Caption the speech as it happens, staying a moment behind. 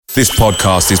This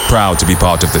podcast is proud to be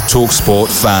part of the TalkSport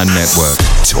Fan Network.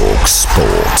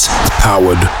 TalkSport.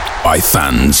 Powered by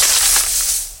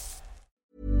fans.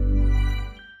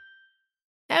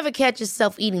 Ever catch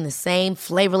yourself eating the same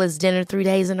flavorless dinner 3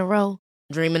 days in a row?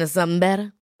 Dreaming of something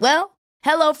better? Well,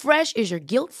 HelloFresh is your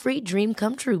guilt-free dream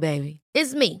come true, baby.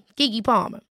 It's me, Keke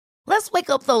Palmer. Let's wake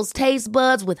up those taste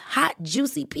buds with hot,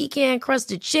 juicy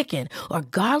pecan-crusted chicken or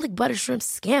garlic butter shrimp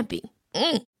scampi.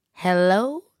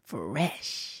 Hello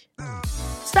Fresh.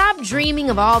 Stop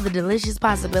dreaming of all the delicious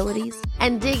possibilities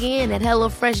and dig in at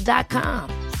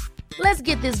HelloFresh.com. Let's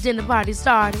get this dinner party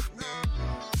started.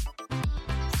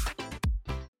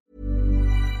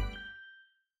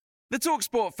 The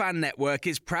TalkSport Fan Network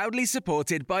is proudly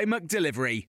supported by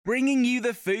McDelivery, bringing you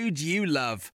the food you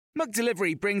love.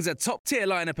 McDelivery brings a top-tier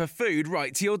lineup of food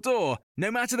right to your door.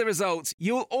 No matter the result,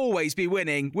 you'll always be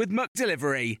winning with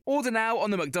McDelivery. Order now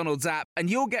on the McDonald's app and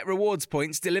you'll get rewards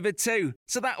points delivered too.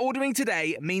 So that ordering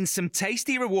today means some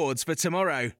tasty rewards for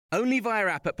tomorrow. Only via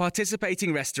app at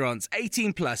participating restaurants.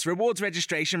 18 plus. Rewards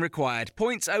registration required.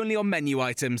 Points only on menu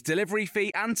items. Delivery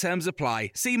fee and terms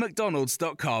apply. See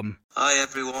mcdonalds.com. Hi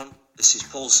everyone. This is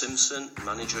Paul Simpson,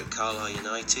 manager at Carlisle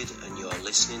United, and you're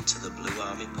listening to the Blue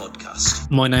Army podcast.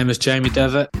 My name is Jamie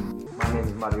Devitt. My name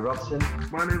is Matty Robson.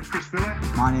 My name is Chris Miller.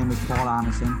 My name is Paul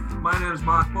Anderson. My name is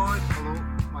Mark Boyd. Hello,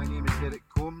 my name is Derek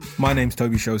Combs. My name's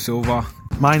Toby Show Silva.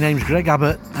 My name's Greg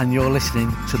Abbott, and you're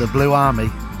listening to the Blue Army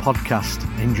podcast.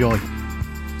 Enjoy.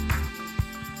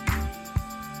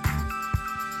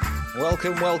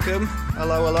 Welcome.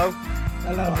 Hello.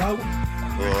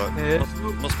 Yeah.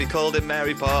 Must be cold in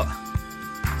Mary Part.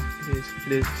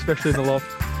 It is, especially in the loft.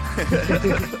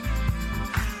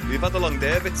 You've had a long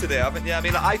day of it today, haven't you? I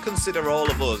mean, I consider all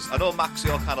of us. I know, Max,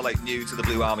 you're kind of like new to the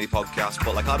Blue Army podcast,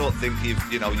 but like I don't think you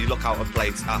look out of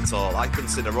place at all. I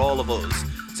consider all of us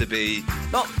to be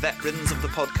not veterans of the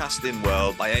podcasting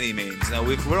world by any means. You know,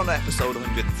 we're on episode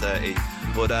 130,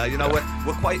 but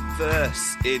we're quite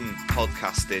versed in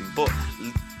podcasting. But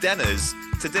Denners,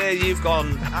 today you've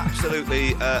gone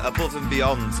absolutely above and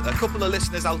beyond. A couple of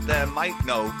listeners out there might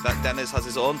know that Denners has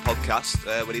his own podcast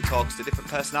where he talks to different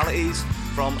personalities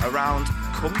from around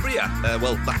Cumbria.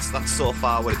 Well, that's so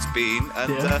far what it's been.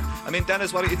 And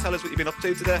Denners, why don't you tell us what you've been up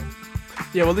to today?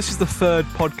 Yeah, well, this is the third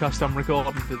podcast I'm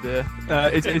recording today.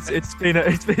 It's been a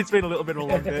little bit of a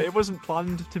long day. It wasn't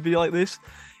planned to be like this.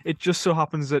 It just so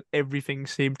happens that everything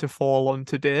seemed to fall on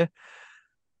today.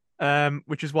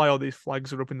 Which is why all these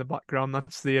flags are up in the background.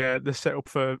 That's the setup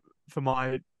for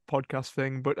my podcast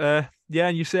thing. But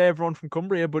and you say everyone from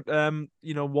Cumbria, but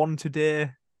one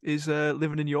today is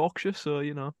living in Yorkshire, so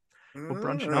we're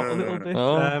branching out a little bit.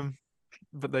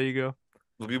 But there you go.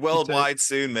 We'll be worldwide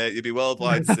soon, mate. You'll be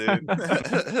worldwide soon.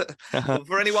 Well,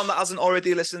 for anyone that hasn't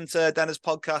already listened to Denner's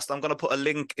podcast, I'm going to put a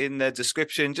link in the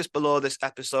description just below this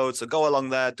episode. So go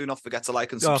along there. Do not forget to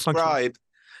like and subscribe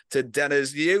to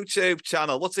Denner's YouTube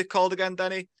channel. What's it called again,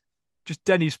 Denny? Just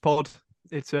Denny's Pod.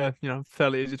 It's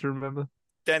fairly easy to remember.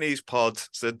 Denny's Pod.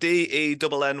 So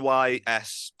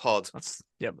DENNYS Pod. That's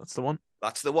the one.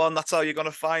 That's the one. That's how you're going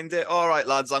to find it. All right,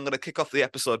 lads, I'm going to kick off the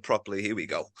episode properly. Here we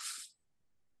go.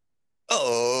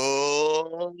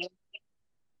 Oh.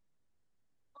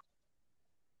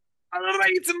 All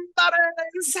right,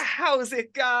 buddies, how's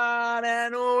it going?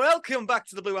 And welcome back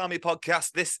to the Blue Army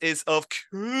podcast. This is, of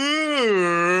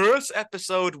course,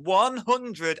 episode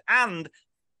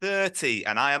 130,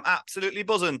 and I am absolutely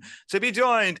buzzing to be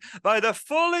joined by the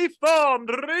fully formed,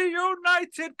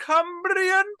 reunited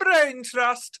Cumbrian Brain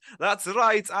Trust. That's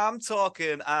right, I'm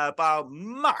talking about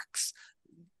Max,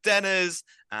 Denners,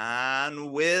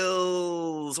 and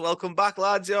Wills. Welcome back,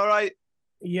 lads. You all right?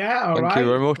 Yeah, all right. Thank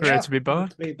you very much. Great to be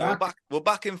back. We're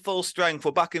back in full strength.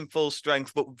 But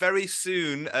very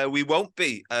soon we won't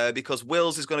be because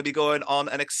Wills is going to be going on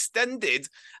an extended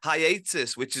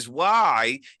hiatus, which is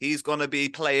why he's going to be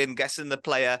playing Guessing the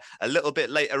Player a little bit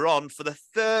later on for the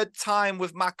third time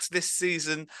with Max this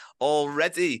season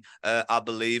already, I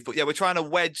believe. But yeah, we're trying to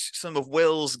wedge some of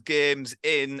Will's games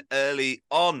in early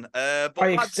on. I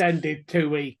extended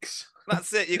 2 weeks.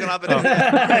 That's it. You're gonna have it.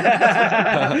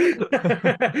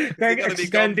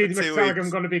 Extended McTag, I'm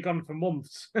going to be gone for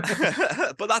months.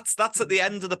 But that's at the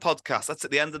end of the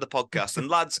podcast. And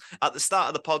lads, at the start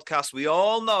of the podcast, we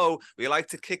all know we like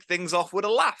to kick things off with a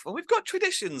laugh, and we've got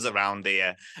traditions around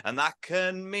here, and that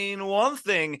can mean one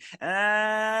thing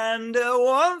and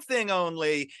one thing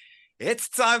only. It's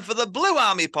time for the Blue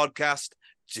Army podcast.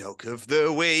 Joke of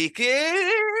the week is he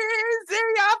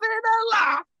having a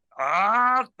laugh?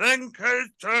 I think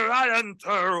it's trying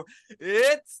to.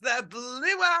 It's the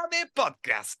Blue Army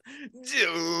podcast.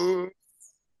 Joke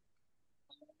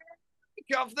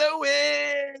of the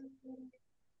week.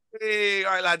 Hey,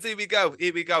 all right, lads, here we go.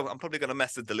 I'm probably going to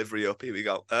mess the delivery up. Here we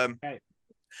go. Okay.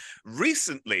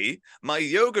 Recently, my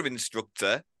yoga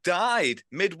instructor died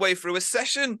midway through a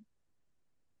session.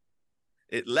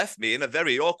 It left me in a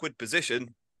very awkward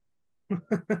position.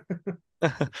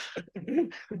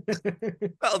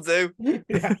 That'll do.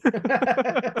 Yeah.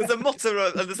 There's a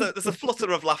mutter, there's a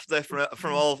flutter of laughter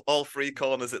from all three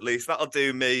corners at least. That'll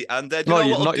do me. And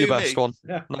not your best one.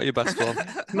 Yeah. Not your best one.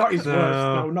 Not his worst,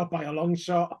 no, not by a long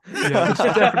shot. Yeah, it's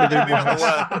definitely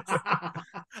worse.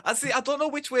 I see. I don't know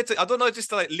which way to. I don't know just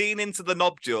to like lean into the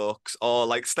knob jokes or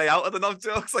like stay out of the knob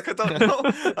jokes. Like I don't know.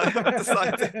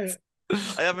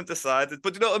 I haven't decided.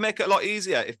 But you know, it would make it a lot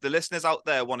easier if the listeners out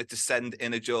there wanted to send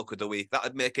in a joke of the week. That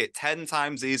would make it 10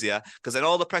 times easier because then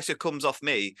all the pressure comes off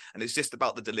me and it's just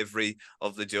about the delivery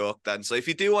of the joke then. So if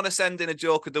you do want to send in a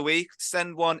joke of the week,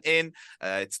 send one in.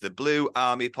 It's the Blue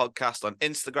Army Podcast on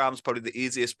Instagram. It's probably the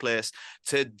easiest place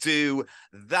to do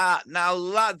that. Now,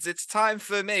 lads, it's time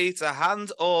for me to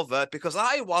hand over because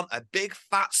I want a big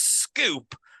fat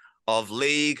scoop of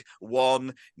League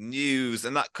One news.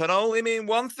 And that can only mean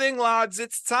one thing, lads.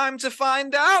 It's time to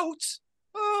find out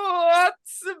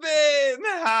what's been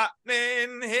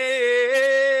happening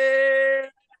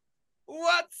here.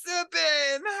 What's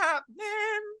been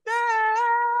happening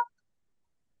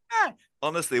there?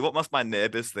 Honestly, what must my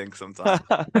neighbours think sometimes?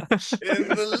 In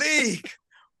the League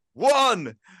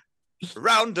One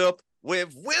roundup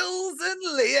with Wills and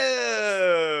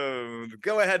Liam.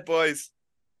 Go ahead, boys.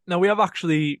 Now, we have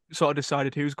actually sort of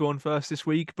decided who's going first this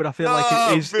week, but I feel like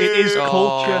it is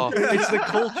culture. It's the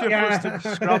culture for us to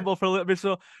scramble for a little bit.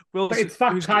 So, it's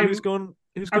that time. Who's going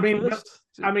first?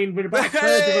 We're about a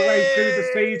third of the way through the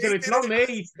season. It's not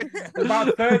me. We're about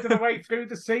a third of the way through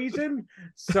the season.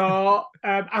 So,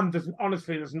 and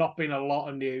there's not been a lot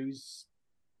of news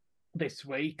this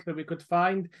week that we could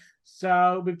find.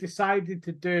 So, we've decided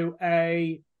to do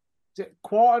a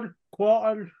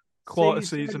quarter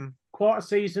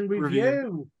season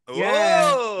review.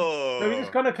 Yeah. Whoa. So we're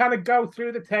just going to kind of go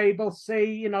through the table,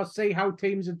 see how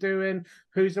teams are doing,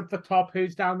 who's up the top,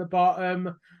 who's down the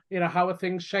bottom, how are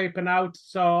things shaping out.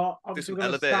 So obviously do some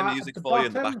elevator music for you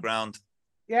in the background.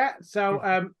 Yeah. So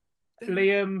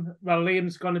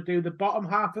Liam's going to do the bottom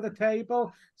half of the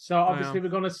table. So obviously we're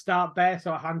going to start there.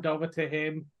 So I'll hand over to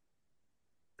him.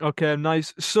 Okay,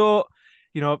 nice. So,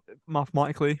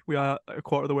 mathematically, we are a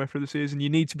quarter of the way through the season. You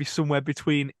need to be somewhere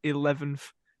between 11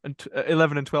 and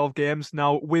 12 games.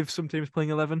 Now, with some teams playing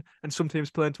 11 and some teams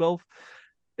playing 12,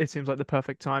 it seems like the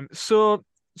perfect time. So,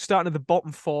 starting at the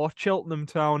bottom four, Cheltenham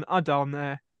Town are down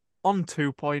there on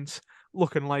 2 points,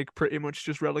 looking like pretty much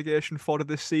just relegation fodder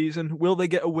this season. Will they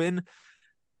get a win?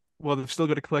 Well, they've still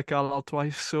got to play Carlisle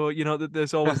twice, so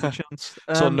there's always a chance.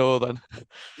 So no, then.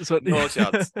 No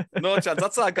chance. No chance.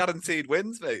 That's our guaranteed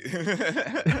wins, mate.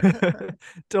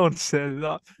 Don't say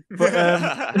that.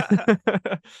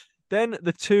 But then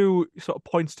the two sort of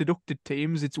points deducted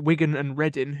teams, it's Wigan and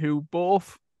Reading, who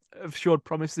both have showed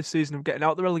promise this season of getting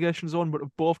out the relegation zone, but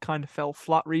have both kind of fell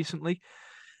flat recently.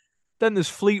 Then there's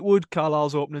Fleetwood,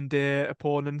 Carlisle's opening day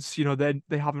opponents. They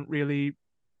haven't really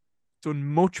done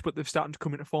much, but they've started to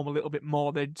come into form a little bit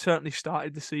more. They certainly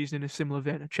started the season in a similar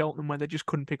vein to Cheltenham, where they just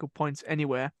couldn't pick up points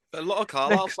anywhere. A lot of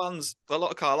Carlisle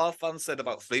fans said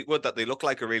about Fleetwood that they look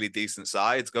like a really decent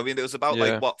side. I mean, it was about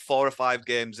 4 or 5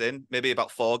 games in, maybe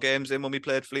about 4 games in when we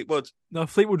played Fleetwood. No,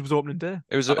 Fleetwood was opening day.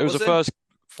 It was the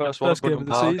first game of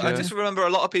the season. I just remember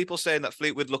a lot of people saying that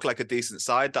Fleetwood looked like a decent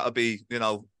side that'll be,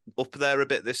 up there a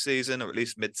bit this season, or at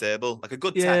least mid-table, like a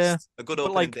good test, a good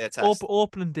opening day test.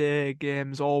 Opening day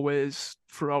games always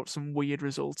throw out some weird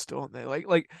results, don't they?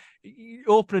 Like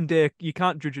opening day, you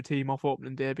can't judge a team off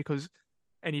opening day because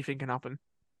anything can happen.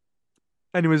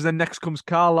 Anyways, then next comes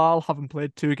Carlisle, having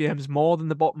played 2 games more than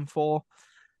the bottom 4.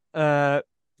 So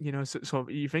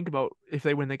you think about if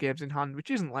they win their games in hand,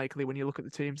 which isn't likely when you look at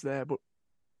the teams there, but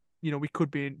we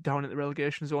could be down at the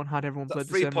relegation zone had everyone played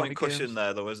the same 3-point cushion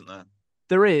there, though, isn't there?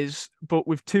 There is, but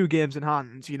with 2 games in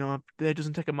hand, there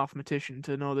doesn't take a mathematician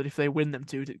to know that if they win them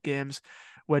 2 games,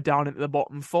 we're down into the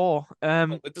bottom 4.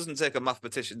 It doesn't take a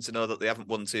mathematician to know that they haven't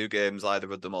won 2 games, either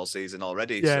of them, all season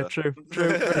already. Yeah, so. True.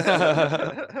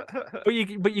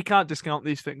 but you can't discount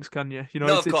these things, can you?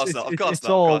 No, of course not.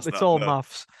 It's all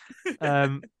maths.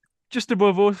 Just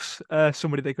above us,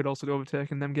 somebody they could also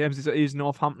overtake in them games is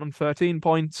Northampton on 13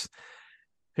 points.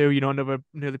 Who, another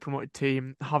newly promoted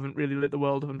team, haven't really lit the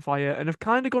world on fire and have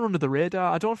kind of gone under the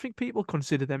radar. I don't think people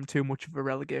consider them too much of a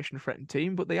relegation threatened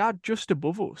team, but they are just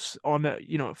above us on,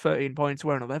 13 points.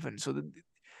 We're on 11. So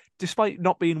despite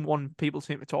not being one people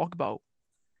seem to talk about,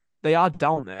 they are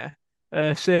down there.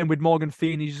 Same with Morgan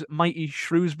Feeney's mighty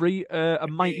Shrewsbury, a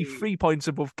mighty 3 points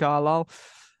above Carlisle,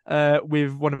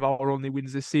 with one of our only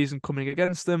wins this season coming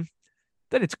against them.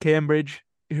 Then it's Cambridge,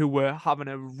 who were having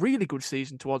a really good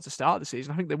season towards the start of the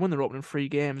season. I think they won their opening 3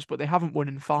 games, but they haven't won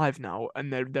in 5 now,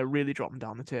 and they're really dropping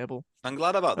down the table. I'm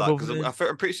glad about that, because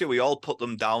I'm pretty sure we all put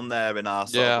them down there in our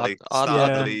start of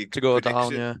the league to go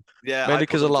prediction. down. Yeah, mainly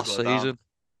because of last season,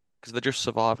 because they just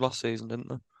survived last season, didn't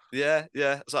they? Yeah.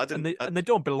 So I didn't, and they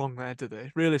don't belong there, do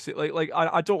they? Realistically,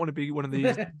 I don't want to be one of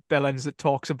these bellends that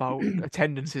talks about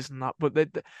attendances and that, but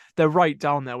they're right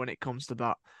down there when it comes to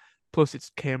that. Plus,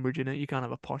 it's Cambridge, in it. You can't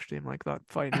have a posh team like that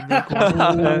fighting in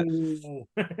the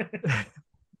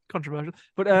controversial.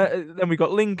 But then we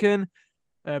got Lincoln,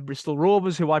 Bristol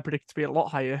Rovers, who I predict to be a lot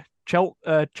higher.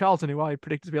 Charlton, who I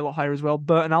predicted to be a lot higher as well.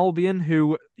 Burton Albion,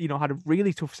 who had a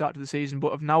really tough start to the season,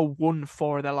 but have now won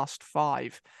 4 of their last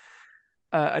 5.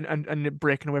 And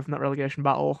breaking away from that relegation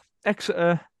battle.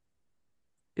 Exeter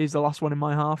is the last one in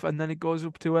my half, and then it goes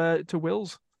up to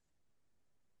Wills.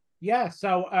 Yeah,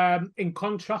 so in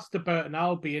contrast to Burton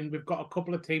Albion, we've got a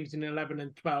couple of teams in 11th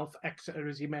and 12th, Exeter,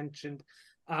 as you mentioned,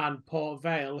 and Port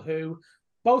Vale, who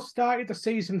both started the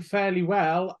season fairly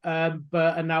well,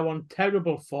 but are now on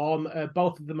terrible form.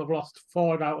 Both of them have lost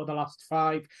 4 out of the last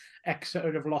 5.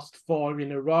 Exeter have lost 4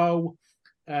 in a row.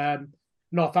 Port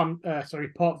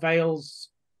Vale's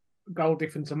goal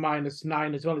difference of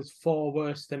 -9 as well is 4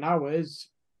 worse than ours.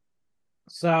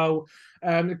 So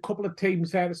a couple of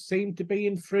teams there that seem to be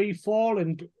in free fall,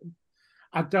 and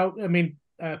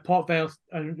Port Vale,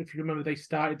 if you remember, they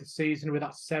started the season with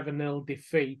that 7-0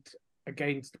 defeat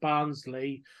against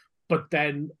Barnsley, but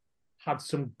then had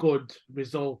some good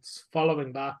results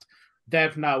following that.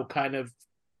 They've now kind of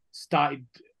started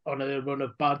on a run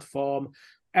of bad form.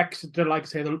 Exeter, like I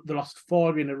say, they lost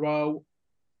 4 in a row.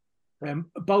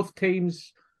 Both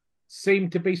teams seem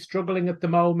to be struggling at the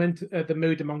moment. The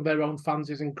mood among their own fans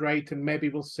isn't great, and maybe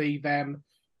we'll see them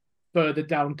further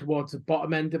down towards the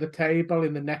bottom end of the table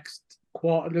in the next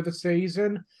quarter of the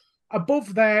season.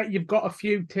 Above there, you've got a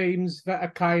few teams that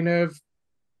are kind of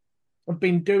have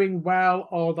been doing well,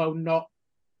 although not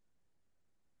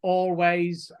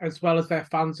always as well as their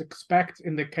fans expect.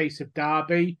 In the case of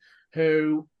Derby,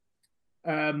 who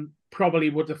probably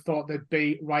would have thought they'd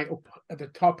be right up at the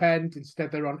top end. Instead,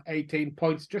 they're on 18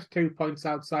 points, just 2 points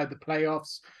outside the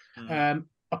playoffs. A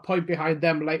point behind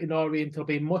them, Leyton Orient will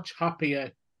be much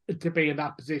happier to be in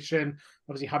that position,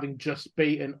 obviously having just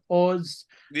beaten us.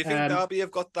 Do you think Derby have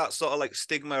got that sort of like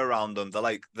stigma around them? They're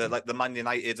like the Man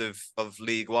United of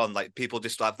League One. Like, people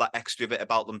just have that extra bit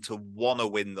about them to want to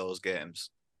win those games.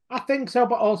 I think so,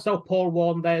 but also Paul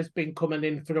Warne there's been coming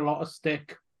in for a lot of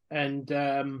stick, and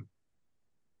a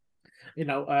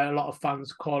lot of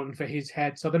fans calling for his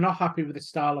head. So they're not happy with the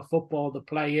style of football they're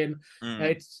playing.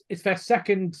 It's their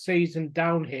second season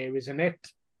down here, isn't it?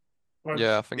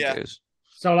 Yeah, I think it is.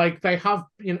 So like they have,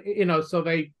 so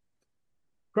they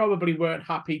probably weren't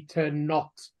happy to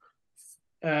not.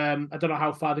 I don't know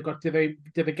how far they got. Did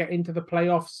they get into the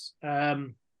playoffs?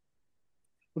 Well,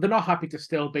 they're not happy to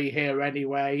still be here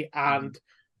anyway, and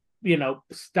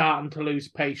starting to lose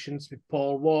patience with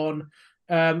Paul Warne.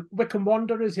 Wycombe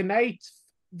Wanderers in 8th.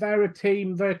 They're a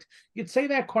team that you'd say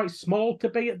they're quite small to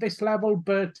be at this level,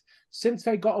 but since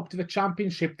they got up to the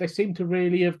Championship, they seem to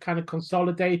really have kind of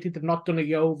consolidated. They've not done a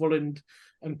Yeovil and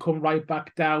come right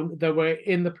back down. They were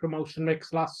in the promotion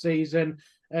mix last season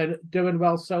and doing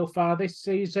well so far this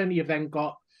season. You've then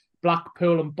got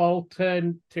Blackpool and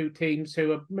Bolton, 2 teams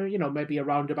who are, maybe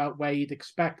around about where you'd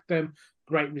expect them.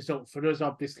 Great result for us,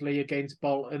 obviously, against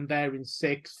Bolton. They're in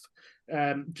 6th.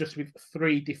 Just with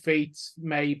 3 defeats,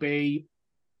 maybe,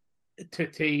 to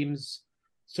teams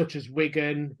such as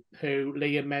Wigan, who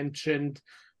Liam mentioned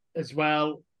as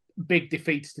well. Big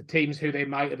defeats to teams who they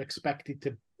might have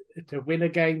expected to win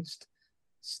against.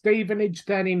 Stevenage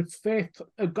then in 5th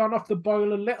have gone off the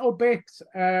boil a little bit.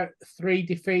 3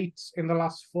 defeats in the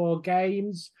last 4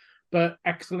 games, but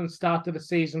excellent start to the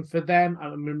season for them. I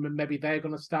remember maybe they're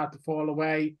going to start to fall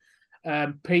away.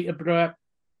 Peterborough,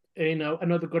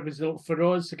 another good result for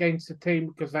us against the team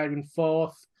because they're in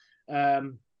 4th.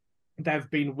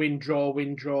 They've been win, draw,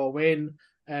 win,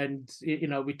 and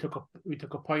we took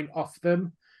a point off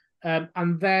them.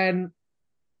 And then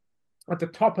at the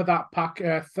top of that pack,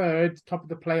 3rd, top of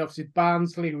the playoffs is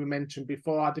Barnsley, who we mentioned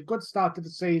before, had a good start to the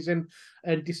season,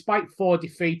 and despite 4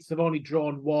 defeats, they've only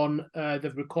drawn 1.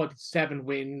 They've recorded 7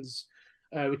 wins,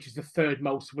 which is the 3rd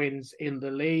most wins in the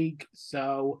league.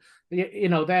 So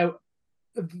they're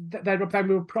up there.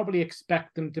 We would probably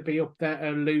expect them to be up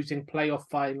there losing playoff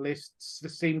finalists. They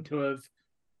seem to have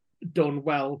done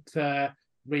well to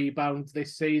rebound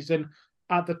this season.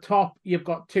 at the top, you've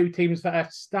got two teams that are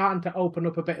starting to open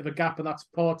up a bit of a gap, and that's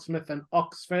Portsmouth and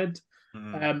Oxford.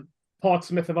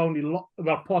 Portsmouth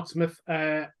have Portsmouth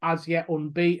as yet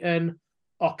unbeaten.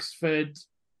 Oxford,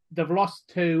 they've lost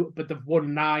 2, but they've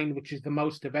won 9, which is the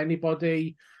most of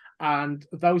anybody. And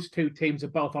those two teams are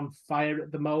both on fire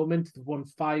at the moment. They've won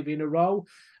 5 in a row.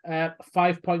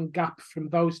 5-point gap from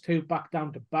those two back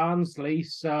down to Barnsley.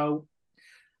 So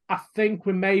I think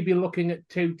we may be looking at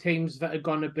two teams that are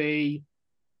going to be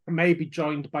maybe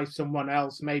joined by someone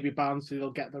else. Maybe Barnsley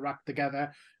will get the act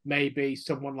together. Maybe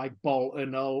someone like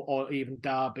Bolton or even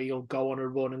Derby will go on a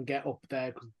run and get up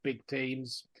there because big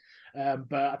teams.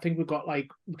 But I think we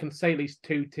can say at least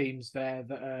 2 teams there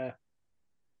that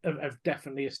have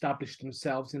definitely established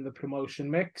themselves in the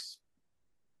promotion mix.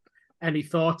 Any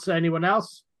thoughts? Anyone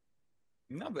else?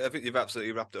 No, but I think you've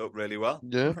absolutely wrapped it up really well.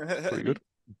 Yeah, pretty good.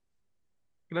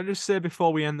 Can I just say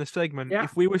before we end the segment,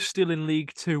 if we were still in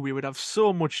League Two, we would have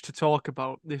so much to talk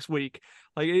about this week.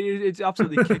 Like it's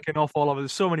absolutely kicking off all over.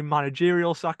 There's so many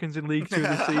managerial sackings in League Two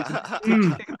this season,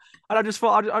 and I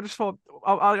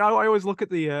always look at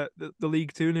the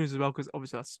League Two news as well because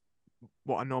obviously that's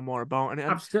what I know more about. And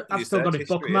I've still got it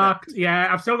bookmarked.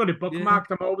 Yeah, I've still got it bookmarked.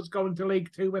 Yeah. I'm always going to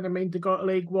League Two when I mean to go to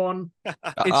League One.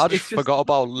 I just forgot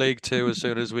about League Two as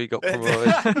soon as we got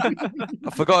promoted. I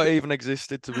forgot it even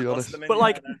existed, to be honest. But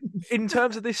like, in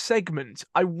terms of this segment,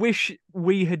 I wish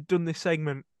we had done this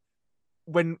segment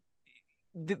when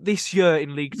this year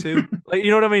in League Two. Like, you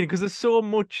know what I mean? Because there's so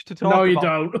much to talk about. No, you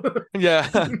don't. Yeah.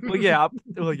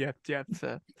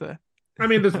 Fair. I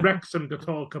mean, there's Wrexham to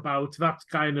talk about. That's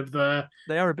kind of the...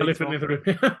 They are a big elephant in the room.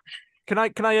 Can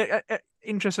I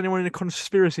interest anyone in a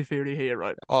conspiracy theory here,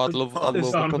 right? Oh, I'd love a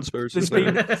conspiracy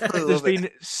theory. There's been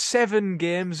 7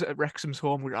 games at Wrexham's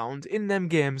home ground. In them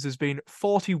games, there's been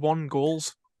 41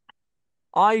 goals.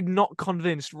 I'm not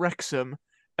convinced Wrexham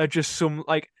are just some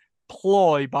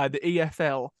ploy by the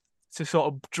EFL to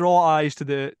sort of draw eyes to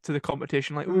the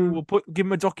competition. Like, we'll give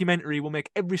them a documentary. We'll make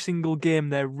every single game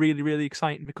there really, really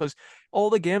exciting because all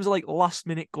the games are like last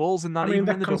minute goals, and that they're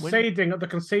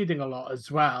conceding a lot as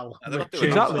well.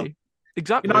 Exactly. You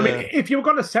know, I mean, if you were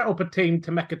going to set up a team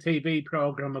to make a TV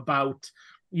program about,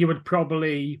 you would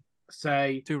probably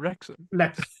say to Wrexham.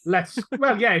 Let's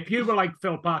well, yeah. If you were like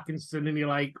Phil Parkinson and you're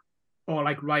like, or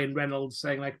like Ryan Reynolds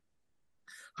saying like,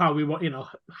 how we want,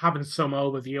 having some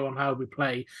overview on how we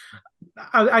play.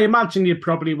 I imagine you'd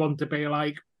probably want to be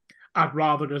like, I'd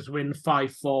rather us win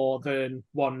 5-4 than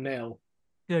 1-0.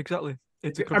 Yeah, exactly.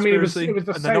 It's a conspiracy. It was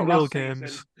the and same they're not real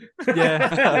games.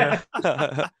 Yeah.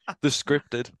 They're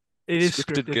scripted. It is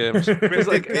scripted games. It's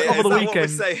like over the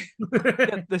weekend, yeah,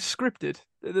 they're scripted.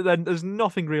 There's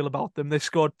nothing real about them. They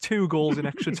scored 2 goals in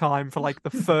extra time for like the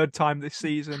 3rd time this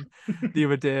season. The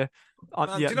other day.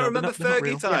 Do you not remember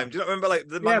Fergie time? Do you not remember like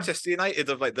the Manchester United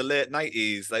of like the late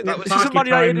 90s? Like that was just Man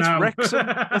United. It's Wrexham.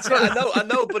 I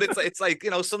know, but it's like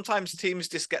sometimes teams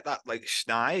just get that like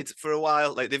schneid for a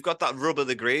while. Like they've got that rub of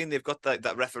the green. They've got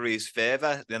that referee's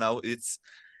favour. It's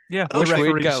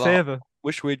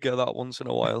Wish we'd get that once in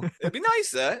a while. It'd be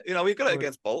nice, we've got it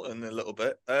against Bolton a little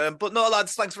bit. But no,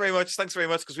 lads, thanks very much,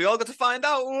 because we all got to find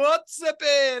out what's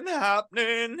been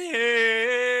happening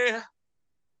here.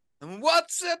 And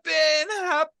what's been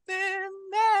happening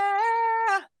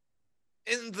there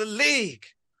in the League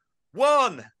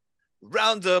One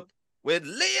roundup with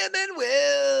Liam and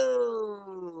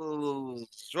Will.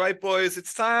 Right, boys,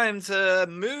 it's time to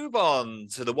move on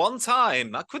to the one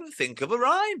time I couldn't think of a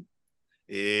rhyme.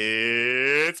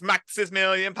 It's Max's £1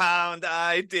 million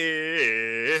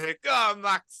idea. Go on,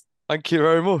 Max. Thank you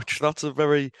very much. That's a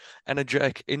very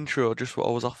energetic intro, just what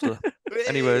I was after.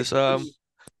 Anyways,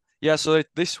 yeah, so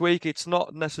this week it's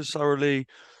not necessarily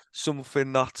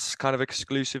something that's kind of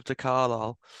exclusive to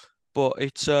Carlisle, but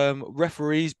it's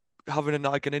referees having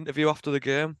an interview after the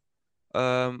game.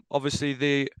 Obviously,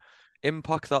 the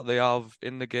impact that they have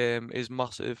in the game is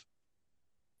massive.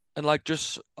 And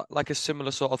just like a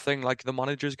similar sort of thing like the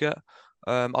managers get.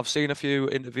 I've seen a few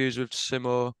interviews with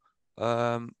Simo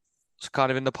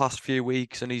kind of in the past few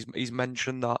weeks, and he's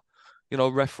mentioned that,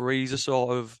 referees are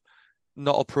sort of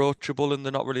not approachable and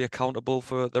they're not really accountable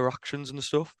for their actions and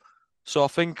stuff. So I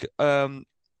think, for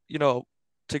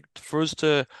us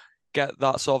to get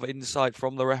that sort of insight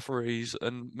from the referees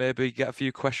and maybe get a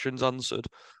few questions answered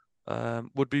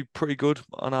would be pretty good,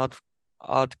 and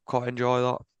I'd quite enjoy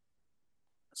that.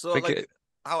 So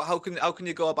how can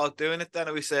you go about doing it then?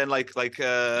 Are we saying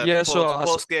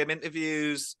post game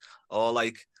interviews or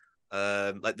like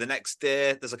the next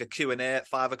day there's like a Q&A at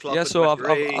 5 o'clock? Yeah, so I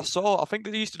think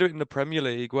they used to do it in the Premier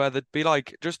League where there'd be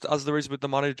like, just as there is with the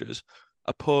managers,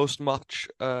 a post-match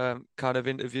kind of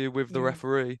interview with the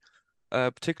referee.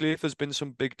 particularly if there's been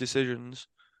some big decisions,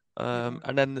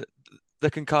 and then there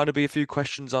can kind of be a few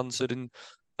questions answered,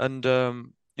 and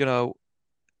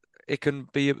it can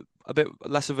be a bit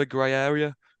less of a grey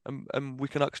area, and we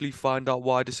can actually find out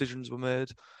why decisions were made.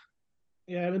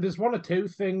 Yeah, I mean, there's one or two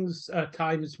things at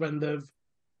times when they've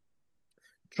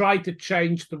tried to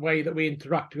change the way that we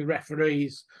interact with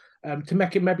referees to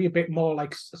make it maybe a bit more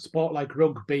like a sport like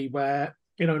rugby, where,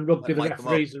 in rugby, the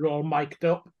referees are all mic'd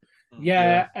up.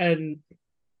 Yeah. And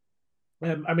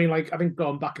I mean, I think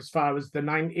going back as far as the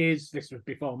 90s, this was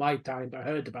before my time, but I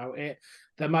heard about it.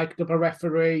 They mic'd up a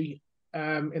referee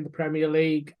in the Premier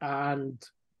League, and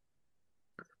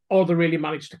all they really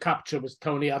managed to capture was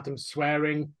Tony Adams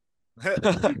swearing.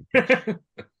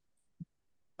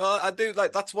 I do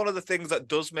that's one of the things that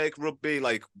does make rugby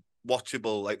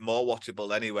watchable, more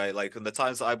watchable anyway. And the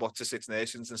times that I watch the Six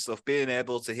Nations and stuff, being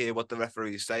able to hear what the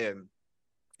referee's saying,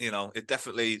 it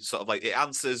definitely sort of it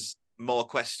answers more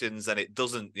questions than it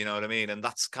doesn't, you know what I mean? And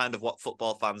that's kind of what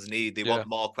football fans need. They want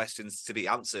more questions to be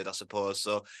answered, I suppose.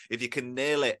 So if you can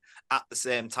nail it at the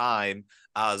same time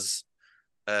as,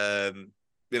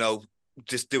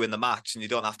 just doing the match, and you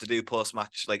don't have to do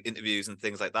post-match interviews and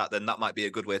things like that, then that might be a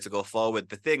good way to go forward.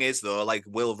 The thing is, though,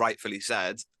 Will rightfully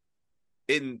said,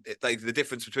 in the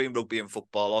difference between rugby and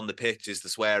football on the pitch is the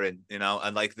swearing,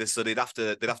 and this, so they'd have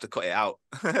to cut it out.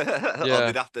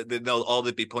 Or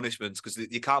there'd be punishments, because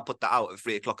you can't put that out at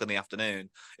 3:00 in the afternoon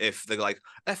if they're like,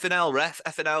 FNL ref,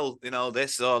 FNL,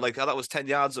 this, or that was 10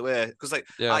 yards away, because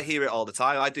I hear it all the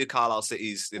time. I do Carlisle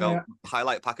City's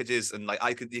highlight packages, and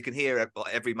you can hear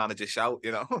every manager shout.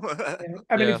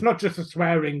 I mean, it's not just the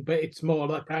swearing, but it's more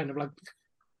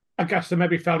I guess they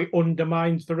maybe felt it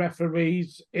undermines the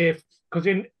referees because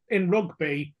in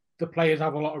rugby, the players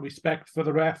have a lot of respect for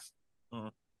the ref,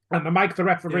 and they mic the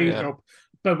referees up.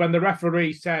 But when the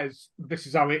referee says, this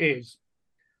is how it is,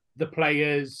 the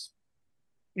players,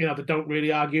 they don't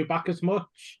really argue back as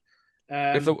much.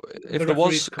 If there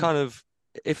was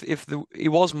he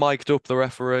was mic'd up, the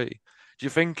referee, do you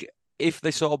think if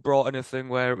they sort of brought anything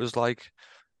where it was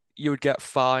you would get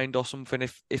fined or something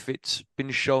if it's been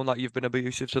shown that you've been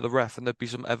abusive to the ref, and there'd be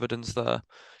some evidence there,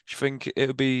 do you think it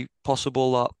would be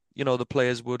possible that the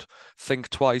players would think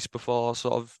twice before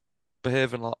sort of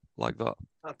behaving like that?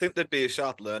 I think there'd be a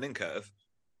sharp learning curve.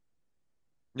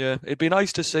 Yeah, it'd be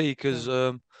nice to see, because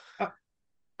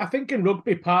I think in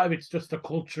rugby, part of it's just the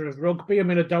culture of rugby. I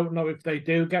mean, I don't know if they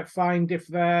do get fined if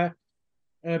they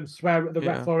swear at the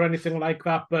ref or anything like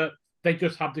that, but they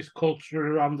just have this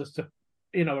culture around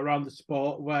around the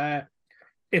sport where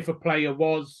if a player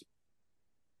was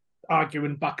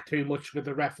arguing back too much with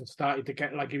the ref and started to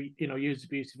get use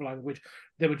abusive language,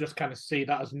 they would just kind of see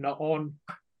that as not on.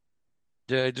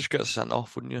 Yeah, you just get sent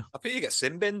off, wouldn't you? I think you get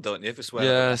sin binned, don't you, for swearing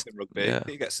in rugby? Yeah. I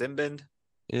think you get sin binned.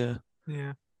 Yeah.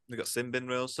 You got sin bin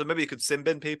rules, so maybe you could sin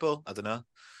bin people. I don't know.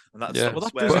 And that's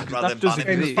that doesn't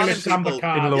banning people,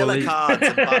 yellow cards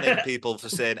and banning people for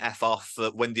saying F off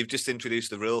when you've just introduced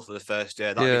the rule for the first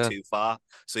year. That'd be too far.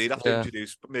 So you'd have to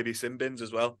introduce maybe sin bins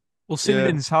as well. Well, sin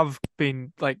bins have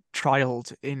been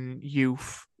trialed in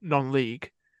youth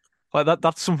non-league.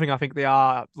 That's something I think they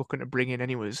are looking to bring in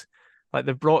anyways.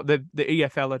 They've brought the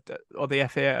EFL or the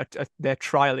FA, they're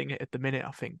trialing it at the minute,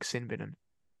 I think, sin binning.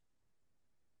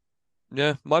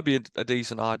 Yeah, might be a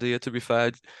decent idea, to be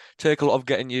fair. Take a lot of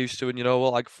getting used to,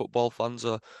 and football fans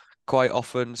are quite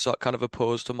often kind of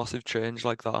opposed to massive change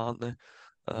like that, aren't they?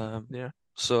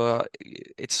 So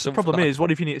it's something. The problem is, what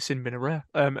if you need to sin bin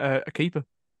a keeper?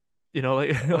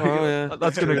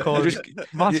 That's going to cause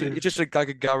massive. You just a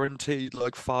guaranteed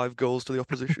 5 goals to the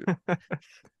opposition.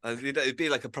 It'd be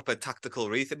like a proper tactical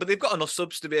rethink, but they've got enough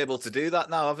subs to be able to do that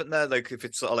now, haven't they? If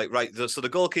it's sort of right, so the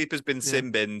goalkeeper's been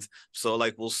sin binned, so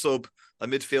we'll sub a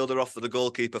midfielder off for the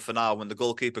goalkeeper for now. When the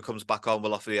goalkeeper comes back on,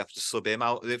 we'll have to sub him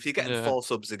out. If you're getting 4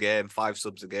 subs a game, 5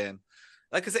 subs a game,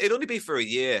 like I said, it'd only be for a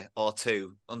year or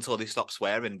two until they stop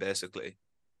swearing, basically.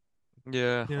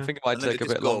 Yeah, I think it might take a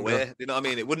bit longer. Away. You know what I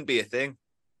mean? It wouldn't be a thing.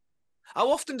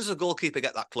 How often does a goalkeeper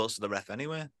get that close to the ref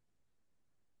anyway?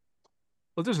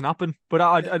 Well, it doesn't happen, but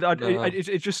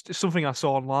it's just something I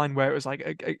saw online where it was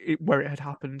where it had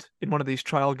happened in one of these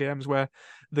trial games where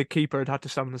the keeper had to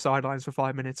stand on the sidelines for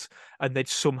 5 minutes and they'd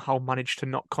somehow managed to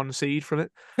not concede from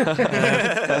it.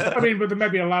 I mean, but they may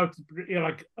be allowed to,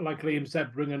 like Liam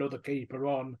said, bring another keeper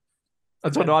on. I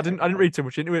don't know. I didn't read too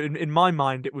much into it. In my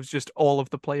mind, it was just all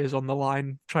of the players on the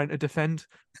line trying to defend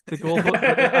the goal.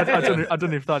 I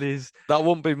don't know if that is. That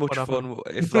wouldn't be much fun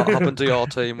if that happened to your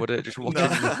team, would it? Just watching.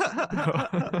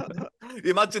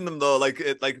 You imagine them though, like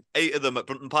 8 of them at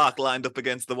Brunton Park lined up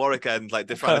against the Warwick end, they're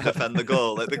trying to defend the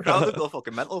goal. The crowd would go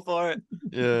fucking mental for it.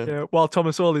 Yeah. While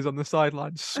Thomas Hawley's on the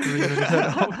sidelines screaming his head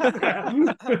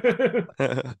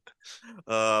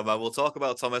off. Man, we'll talk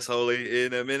about Thomas Hawley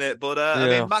in a minute. But I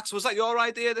Yeah. mean, Max, was that your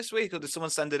idea this week, or did someone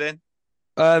send it in?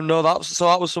 No,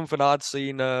 that was something I'd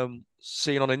seen on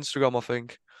Instagram, I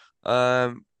think.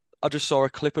 I just saw a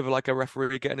clip of like a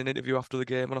referee getting an interview after the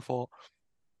game, and I thought,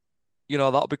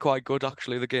 that'd be quite good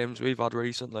actually. The games we've had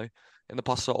recently in the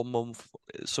past sort of month,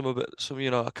 some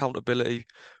accountability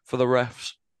for the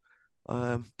refs.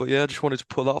 But yeah, I just wanted to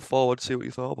put that forward, see what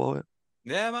you thought about it.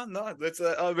 Yeah, man, no,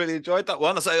 I really enjoyed that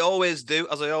one, as I always do.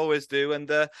 And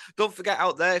don't forget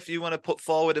out there, if you want to put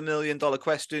forward $1 million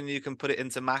question, you can put it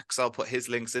into Max. I'll put his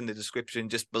links in the description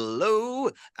just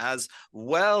below as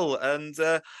well. And,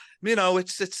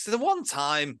 it's the one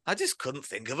time I just couldn't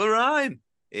think of a rhyme.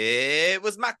 It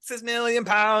was Max's £1 million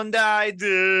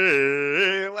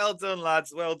idea. Well done,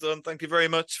 lads. Well done. Thank you very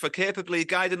much for capably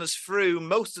guiding us through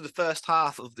most of the first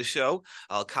half of the show.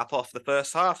 I'll cap off the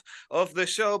first half of the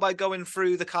show by going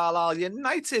through the Carlisle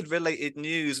United related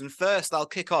news. And first, I'll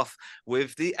kick off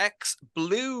with the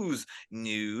ex-Blues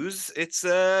news. It's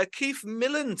Keith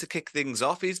Millen to kick things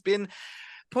off. He's been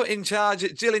put in charge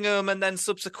at Gillingham and then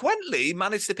subsequently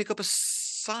managed to pick up a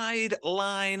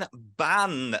sideline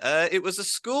ban. It was a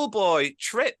schoolboy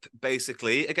trip,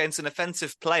 basically, against an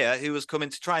offensive player who was coming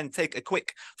to try and take a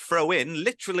quick throw in,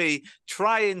 literally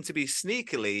trying to be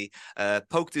sneakily,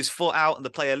 poked his foot out, and the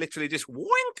player literally just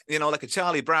wink, like a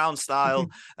Charlie Brown style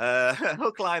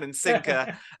hook, line and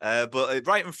sinker, but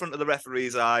right in front of the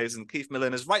referee's eyes. And Keith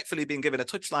Millen has rightfully been given a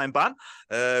touchline ban.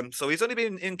 So he's only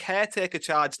been in caretaker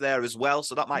charge there as well.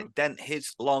 So that might dent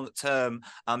his long-term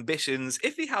ambitions,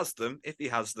 if he has them.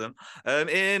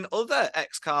 In other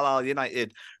ex-Carlisle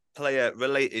United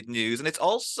player-related news, and it's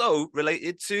also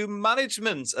related to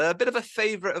management. A bit of a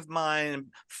favourite of mine,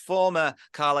 former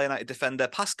Carlisle United defender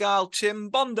Pascal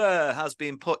Chimbonda has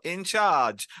been put in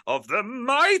charge of the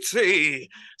mighty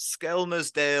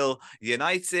Skelmersdale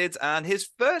United, and his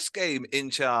first game in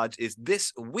charge is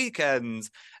this weekend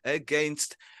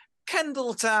against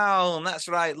Kendalltown. That's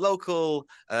right, local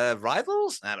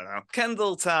rivals. I don't know.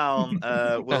 Kendalltown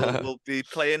will be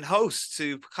playing host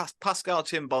to Pascal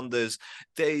Chimbonda's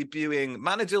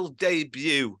managerial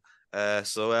debut.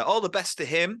 So all the best to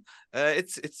him.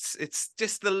 It's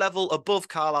just the level above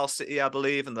Carlisle City, I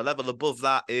believe, and the level above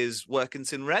that is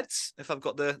Workington Reds, if I've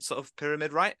got the sort of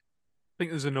pyramid right. I think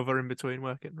there's another in between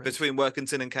between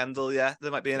Workington and Kendall. Yeah,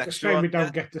 there might be an extra. Shame we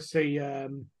don't get to see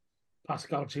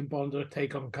Pascal Chimbonda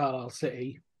take on Carlisle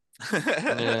City.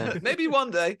 Yeah. Maybe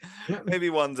one day. You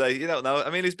don't know.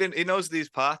 I mean, he knows these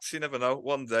parts. You never know.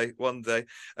 One day.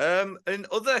 In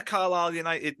other Carlisle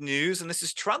United news, and this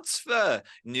is transfer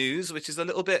news, which is a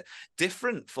little bit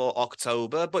different for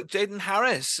October, but Jaden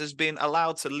Harris has been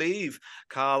allowed to leave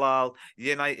Carlisle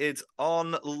United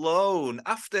on loan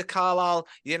after Carlisle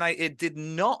United did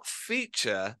not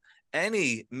feature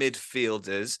any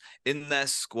midfielders in their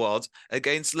squad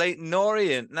against Leyton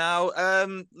Orient. Now,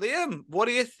 Liam, what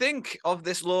do you think of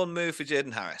this loan move for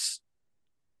Jaden Harris?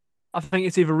 I think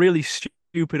it's either really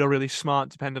stupid or really smart,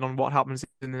 depending on what happens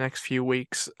in the next few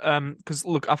weeks. Because,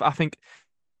 look, I think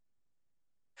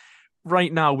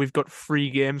right now we've got 3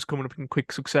 games coming up in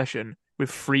quick succession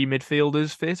with 3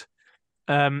 midfielders fit.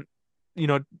 Paul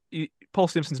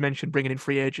Simpson's mentioned bringing in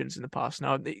free agents in the past.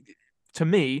 Now, to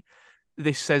me,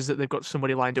 this says that they've got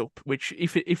somebody lined up, which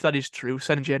if that is true,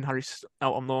 sending Jaden Harris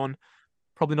out on loan,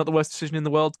 probably not the worst decision in the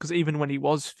world, because even when he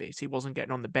was fit, he wasn't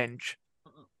getting on the bench.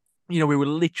 We were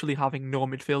literally having no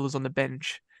midfielders on the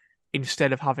bench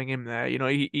instead of having him there.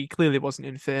 He clearly wasn't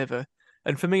in favour.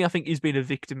 And for me, I think he's been a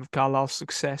victim of Carlisle's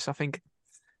success. I think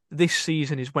this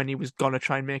season is when he was going to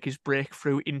try and make his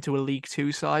breakthrough into a League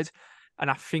Two side. And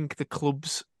I think the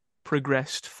club's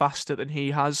progressed faster than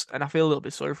he has, and I feel a little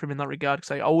bit sorry for him in that regard,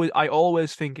 because I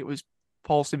always think it was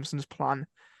Paul Simpson's plan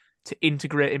to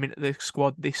integrate him into the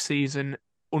squad this season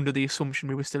under the assumption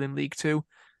we were still in League Two,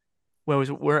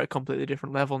 whereas we're at a completely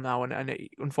different level now, and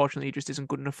unfortunately he just isn't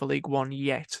good enough for League One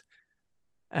yet.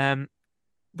 But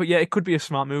yeah, it could be a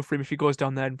smart move for him if he goes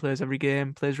down there and plays every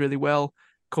game, plays really well,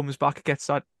 comes back, gets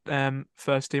that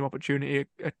first team opportunity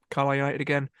at Carlisle United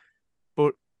again.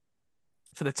 But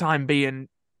for the time being,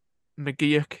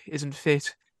 McGeoch isn't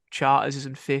fit, Charters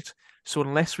isn't fit, so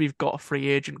unless we've got a free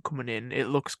agent coming in, it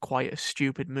looks quite a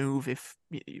stupid move if,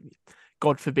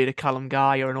 God forbid, a Callum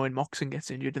Guy or an Owen Moxon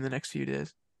gets injured in the next few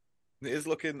days. It is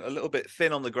looking a little bit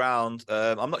thin on the ground.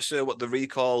 I'm not sure what the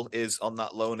recall is on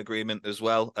that loan agreement as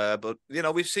well. But,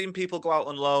 we've seen people go out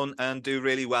on loan and do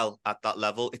really well at that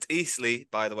level. It's Eastleigh,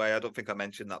 by the way. I don't think I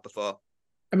mentioned that before.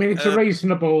 I mean, it's a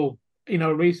reasonable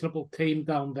a reasonable team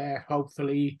down there.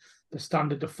 Hopefully, the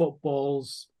standard of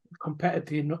football's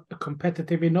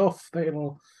competitive enough that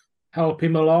it'll help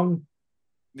him along.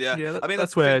 Yeah, I mean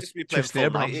that's where playing Tristan full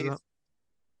Abrahams is 90s. at.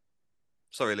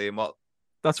 Sorry, Liam, what?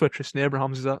 That's where Tristan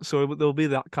Abrahams is at. So there'll be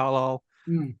that Carlisle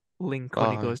link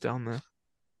when he Oh. goes down there.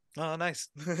 Oh, nice.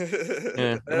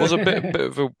 Yeah, it was a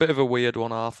bit of a weird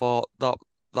one. I thought that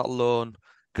loan,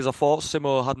 because I thought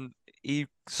Simo hadn't. He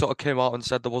sort of came out and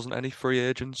said there wasn't any free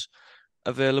agents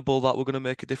available that were going to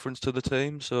make a difference to the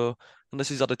team. So unless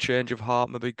he's had a change of heart,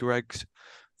 maybe Greg's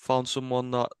found someone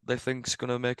that they think's going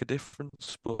to make a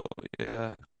difference. But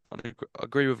yeah, I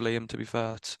agree with Liam. To be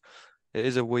fair, it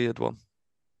is a weird one.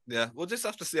 Yeah, we'll just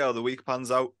have to see how the week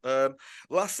pans out.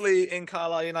 Lastly, in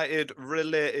Carlisle United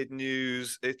related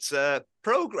news, it's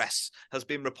progress has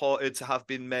been reported to have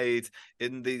been made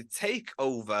in the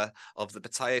takeover of the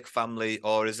Bataille family,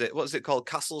 or what is it called?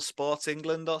 Castle Sports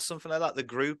England or something like that, the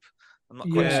group? I'm not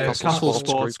quite sure. Castle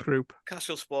Sports Group.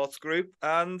 Castle Sports Group.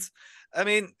 And I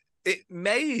mean, it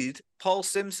made Paul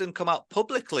Simpson come out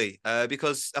publicly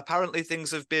because apparently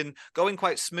things have been going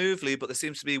quite smoothly, but there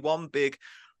seems to be one big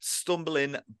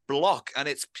stumbling block, and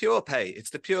it's PurePay.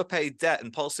 It's the PurePay debt,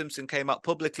 and Paul Simpson came out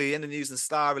publicly in the News and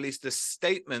Star, released a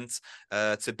statement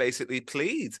to basically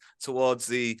plead towards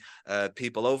the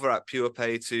people over at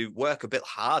PurePay to work a bit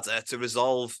harder to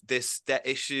resolve this debt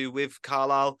issue with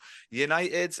Carlisle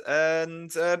United.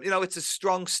 And it's a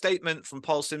strong statement from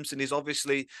Paul Simpson. He's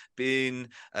obviously been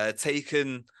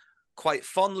taken quite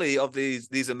fondly of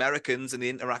these Americans and the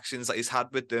interactions that he's had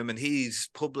with them, and he's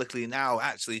publicly now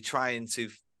actually trying to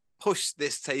push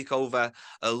this takeover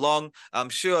along. I'm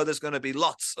sure there's going to be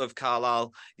lots of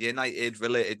Carlisle United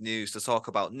related news to talk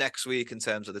about next week in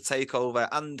terms of the takeover,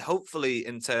 and hopefully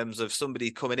in terms of somebody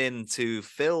coming in to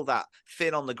fill that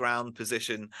thin on the ground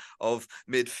position of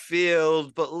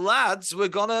midfield. But lads, we're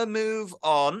going to move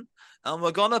on and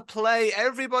we're going to play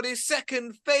everybody's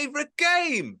second favourite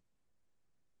game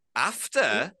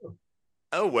after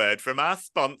a word from our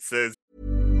sponsors.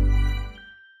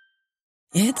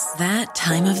 It's that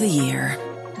time of the year.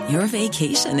 Your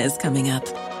vacation is coming up.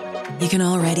 You can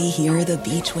already hear the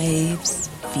beach waves,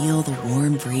 feel the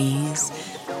warm breeze,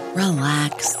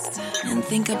 relax, and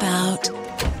think about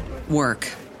work.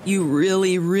 You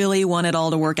really, really want it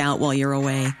all to work out while you're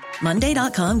away.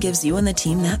 Monday.com gives you and the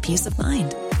team that peace of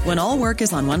mind. When all work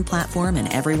is on one platform and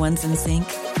everyone's in sync,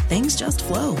 things just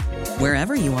flow.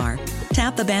 Wherever you are,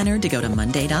 tap the banner to go to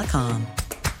Monday.com.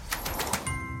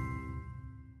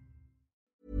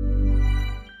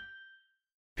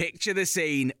 Picture the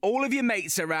scene. All of your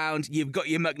mates around, you've got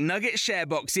your McNugget share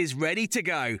boxes ready to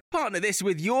go. Partner this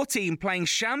with your team playing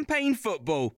champagne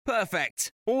football.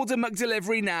 Perfect. Order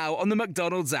McDelivery now on the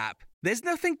McDonald's app. There's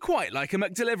nothing quite like a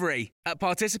McDelivery. At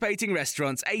participating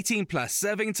restaurants, 18 plus,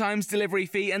 serving times, delivery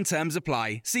fee and terms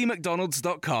apply. See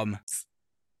mcdonalds.com.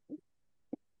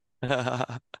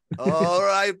 All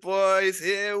right, boys,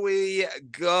 here we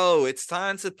go. It's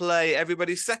time to play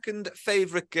everybody's second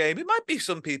favourite game. It might be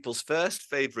some people's first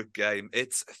favourite game.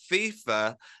 It's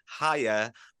FIFA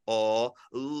Higher or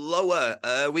Lower.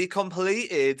 We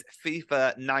completed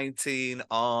FIFA 19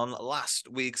 on last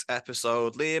week's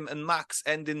episode. Liam and Max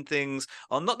ending things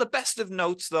on not the best of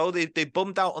notes, though. They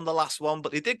bummed out on the last one,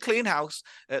 but they did clean house,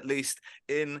 at least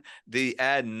in the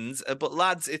end. But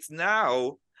lads, it's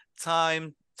now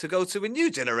time to go to a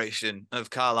new generation of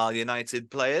Carlisle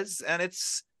United players, and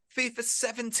it's FIFA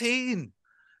 17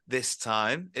 this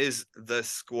time is the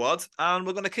squad. And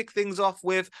we're going to kick things off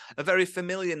with a very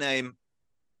familiar name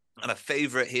and a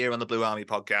favourite here on the Blue Army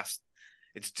podcast.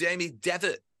 It's Jamie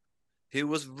Devitt, who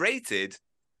was rated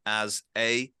as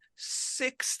a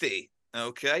 60.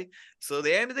 Okay, so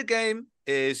the aim of the game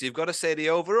is you've got to say the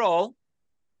overall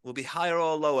will be higher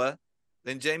or lower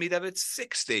than Jamie Devitt's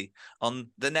 60 on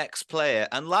the next player.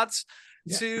 And lads,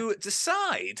 to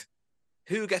decide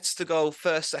who gets to go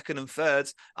first, second and third,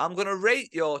 I'm going to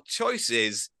rate your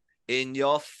choices in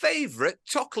your favourite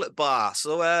chocolate bar.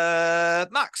 So,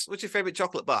 Max, what's your favourite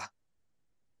chocolate bar?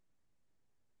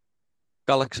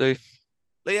 Galaxy.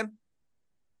 Liam?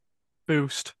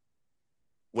 Boost.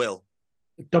 Will?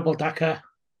 Double Decker.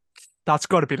 That's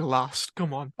got to be the last.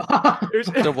 Come on.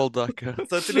 Double Decker.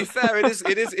 So to be fair, it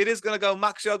is going to go.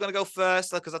 Max, you're going to go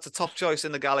first because that's a top choice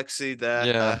in the Galaxy there.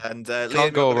 Yeah. And Liam, you're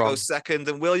going to go second,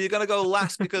 and Will, you're going to go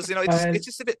last because it's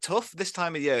just a bit tough this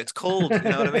time of year. It's cold. You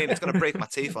know what I mean? It's going to break my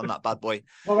teeth on that bad boy.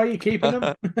 Well, are you keeping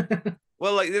them?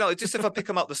 Well, just if I pick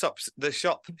them up the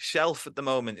shop shelf at the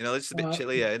moment, it's a bit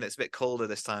chillier and it's a bit colder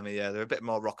this time of year. They're a bit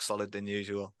more rock solid than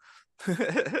usual.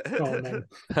 Go on, then.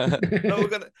 No,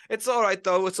 it's all right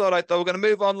though. It's all right though. We're gonna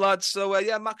move on, lads. So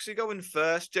yeah, Max, you're going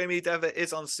first. Jamie Devitt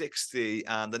is on 60,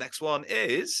 and the next one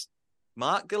is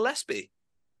Mark Gillespie.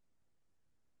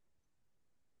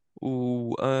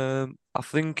 Ooh, I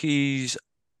think he's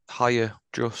higher,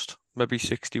 just maybe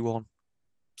 61.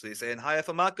 So you're saying higher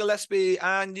for Mark Gillespie,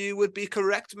 and you would be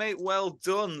correct, mate. Well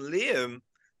done, Liam.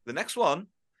 The next one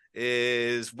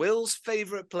is Will's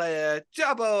favourite player,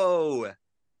 Jabbo.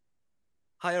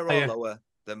 Higher or lower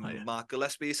than Mark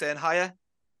Gillespie? You're saying higher?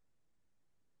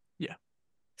 Yeah.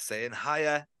 Saying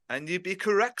higher. And you'd be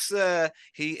correct, sir.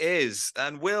 He is.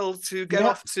 And Will, to get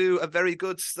off to a very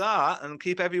good start and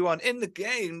keep everyone in the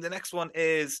game, the next one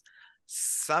is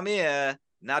Samir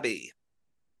Nabi.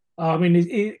 I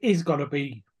mean, he's got to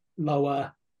be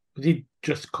lower because he'd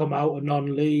just come out of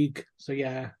non-league. So,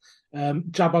 yeah.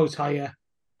 Jabbo's higher.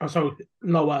 Oh, sorry,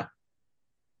 lower.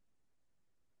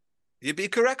 You'd be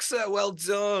correct, sir. Well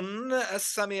done.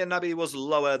 Samir Nabi was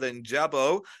lower than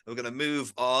Jabbo. We're going to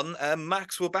move on.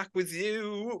 Max, we're back with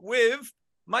you with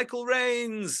Michael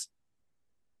Rains.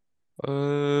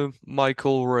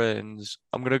 Michael Rains.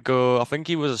 I'm going to go, I think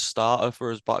he was a starter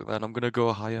for us back then. I'm going to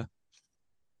go higher.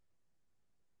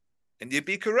 And you'd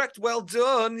be correct. Well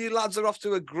done. You lads are off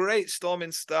to a great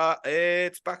storming start.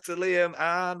 It's back to Liam,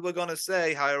 and we're going to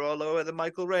say higher or lower than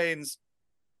Michael Rains.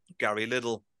 Gary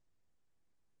Liddell.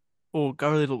 Oh,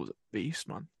 Gary Liddell was a beast,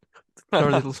 man.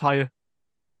 Gary Liddell's higher.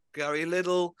 Gary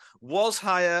Liddell was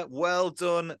higher. Well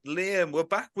done, Liam. We're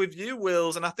back with you,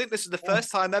 Wills, and I think this is the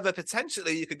first time ever,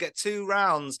 potentially, you could get 2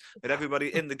 rounds with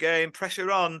everybody in the game. Pressure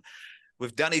on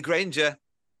with Danny Granger.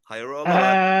 Higher or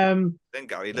lower than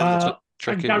Gary Liddell.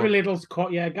 Gary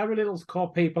Liddell's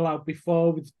caught people out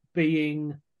before with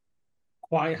being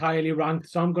quite highly ranked,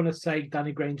 so I'm going to say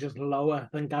Danny Granger's lower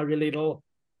than Gary Liddell.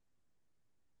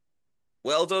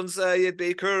 Well done, sir. You'd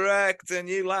be correct. And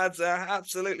you lads are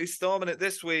absolutely storming it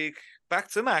this week.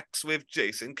 Back to Max with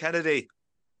Jason Kennedy.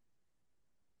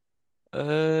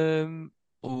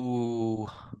 Ooh.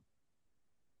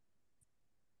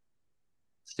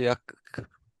 See, I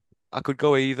could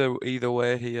go either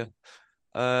way here.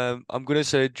 I'm gonna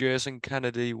say Jason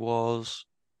Kennedy was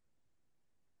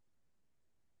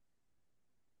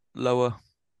lower.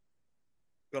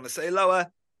 Gonna say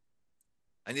lower.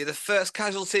 And you're the first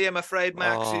casualty, I'm afraid,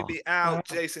 Max. You'd be out.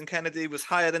 Jason Kennedy was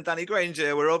higher than Danny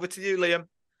Granger. We're over to you, Liam.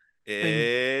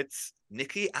 It's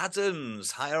Nicky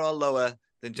Adams, higher or lower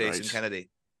than Jason Kennedy?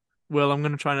 Well, I'm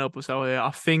going to try and help us out here. I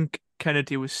think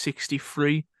Kennedy was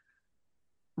 63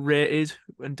 rated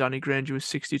and Danny Granger was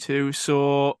 62.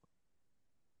 So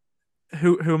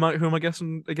who am I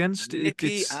guessing against?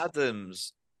 Nicky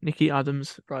Adams. Nicky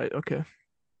Adams, right? Okay.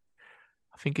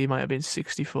 I think he might have been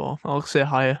 64. I'll say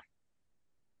higher.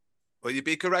 Well, you'd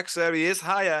be correct, sir. He is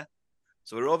higher.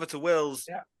 So we're over to Wills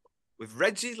with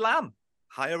Reggie Lamb.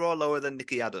 Higher or lower than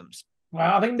Nicky Adams?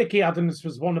 Well, I think Nicky Adams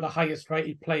was one of the highest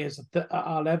rated players at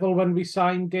our level when we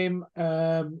signed him.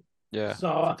 So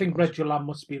I think Reggie Lamb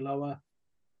must be lower.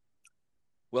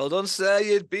 Well done, sir.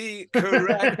 You'd be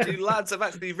correct. You lads have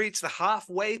actually reached the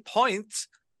halfway point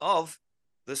of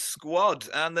the squad.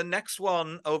 And the next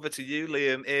one over to you,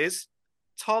 Liam, is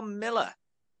Tom Miller.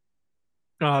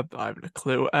 I haven't a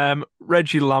clue.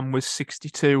 Reggie Lamb was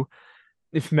 62,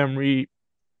 if memory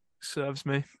serves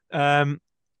me.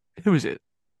 Who is it?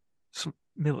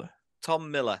 Miller.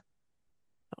 Tom Miller.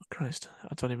 Oh Christ, I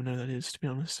don't even know who that is, to be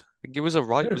honest. I think he was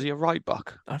was he a right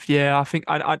back? Yeah, I think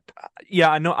I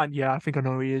know. I think I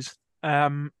know who he is.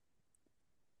 I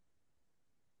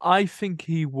think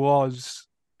he was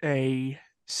a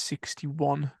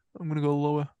 61. I'm gonna go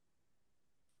lower.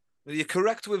 Well, you're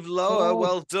correct with lower.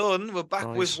 Well done. We're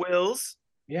back with Wills.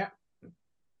 Yeah.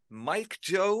 Mike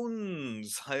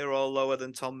Jones, higher or lower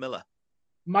than Tom Miller?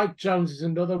 Mike Jones is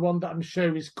another one that I'm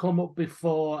sure he's come up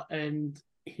before and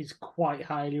he's quite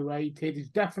highly rated. He's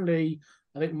definitely,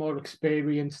 I think, more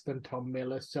experienced than Tom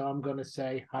Miller, so I'm going to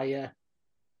say higher.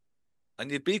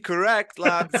 And you'd be correct,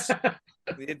 lads.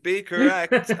 You'd be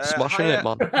correct. Smashing it,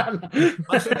 man.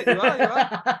 Smashing it, you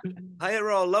are.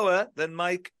 Higher or lower than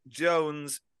Mike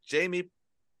Jones? Jamie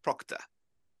Proctor.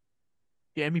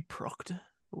 Jamie Proctor.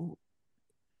 Ooh.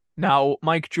 Now,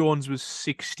 Mike Jones was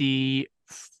 63.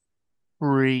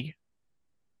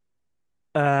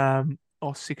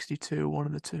 Or 62, one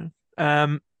of the two.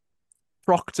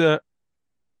 Proctor,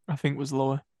 I think, was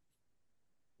lower.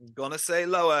 Gonna say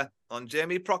lower on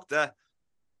Jamie Proctor.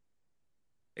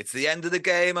 It's the end of the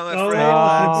game, I'm afraid,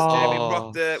 lads. Jamie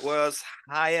Proctor was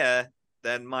higher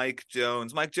than Mike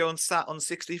Jones. Mike Jones sat on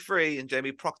 63, and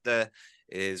Jamie Proctor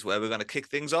is where we're going to kick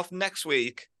things off next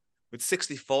week with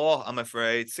 64, I'm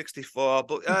afraid. 64.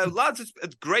 But lads,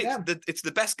 it's great. Yeah. It's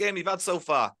the best game you've had so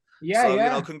far. Yeah, so,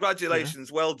 yeah.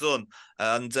 Congratulations, well done.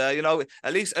 And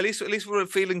at least we're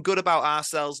feeling good about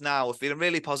ourselves now. We're feeling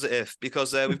really positive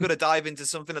because we've got to dive into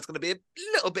something that's going to be a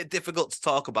little bit difficult to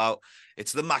talk about.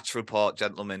 It's the match report,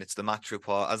 gentlemen. It's the match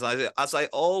report. As I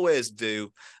always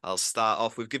do, I'll start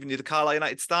off with giving you the Carlisle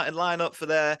United starting lineup for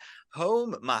their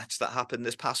home match that happened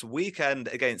this past weekend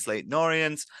against Leyton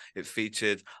Orient. It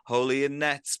featured Holy in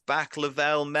nets, back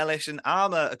Lavelle, Mellish and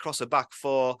Armour across a back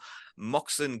four,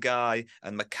 Moxon, Guy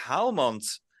and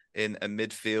McCalmont in a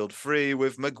midfield three,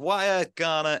 with Maguire,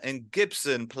 Garner and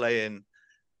Gibson playing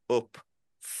up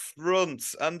front.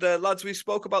 And lads, we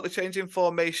spoke about the change in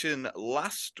formation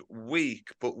last week,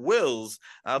 but Wills,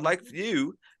 I'd like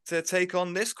you to take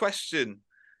on this question.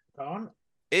 Go on.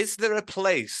 Is there a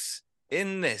place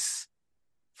in this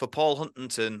for Paul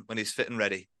Huntington when he's fit and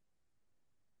ready?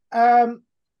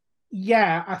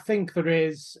 Yeah, I think there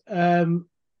is.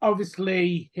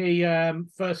 Obviously, he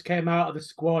first came out of the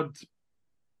squad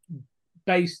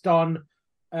based on,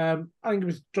 I think it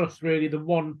was just really the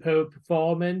one poor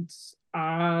performance.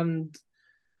 And,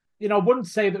 I wouldn't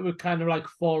say that we're kind of like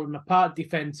falling apart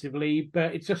defensively,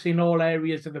 but it's just in all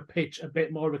areas of the pitch, a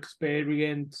bit more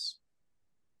experience.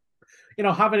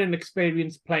 Having an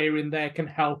experienced player in there can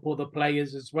help other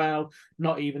players as well,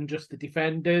 not even just the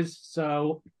defenders.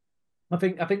 So I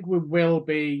think we will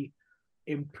be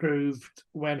improved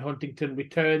when Huntington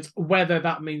returns, whether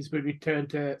that means we return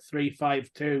to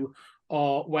 3-5-2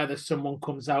 or whether someone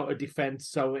comes out of defence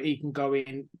so he can go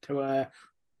into a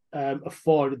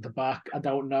forward at the back. I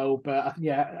don't know, but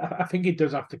yeah, I think he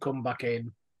does have to come back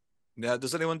in. Yeah,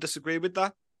 does anyone disagree with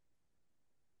that?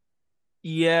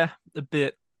 Yeah, a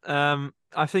bit.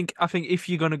 I think if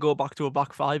you're going to go back to a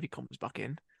back five, he comes back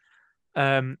in.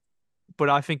 But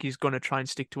I think he's going to try and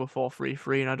stick to a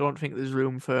 4-3-3, and I don't think there's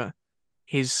room for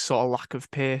his sort of lack of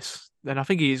pace. Then I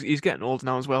think he's getting old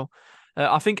now as well.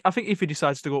 I think if he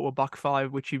decides to go to a back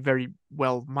five, which he very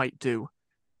well might do,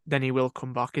 then he will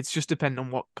come back. It's just depending on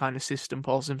what kind of system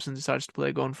Paul Simpson decides to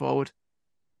play going forward.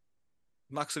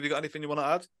 Max, have you got anything you want to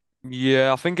add?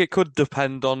 Yeah, I think it could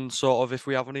depend on sort of if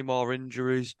we have any more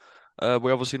injuries.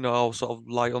 We obviously know how sort of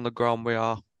light on the ground we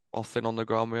are, or thin on the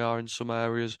ground we are in some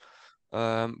areas.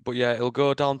 But yeah, it'll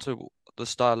go down to the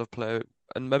style of play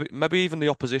and maybe even the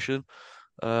opposition.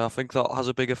 I think that has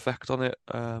a big effect on it.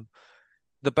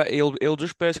 He'll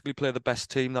just basically play the best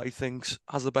team that he thinks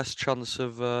has the best chance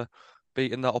of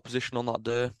beating that opposition on that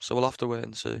day. So we'll have to wait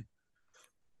and see.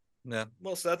 Yeah,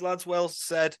 well said, lads. Well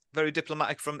said. Very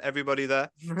diplomatic from everybody there.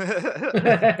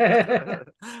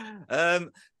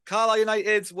 Carlisle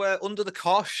United were under the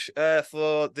cosh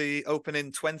for the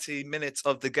opening 20 minutes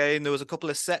of the game. There was a couple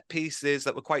of set pieces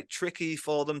that were quite tricky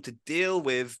for them to deal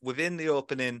with within the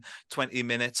opening 20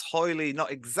 minutes. Hoyley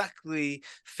not exactly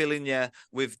filling you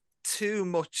with too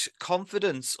much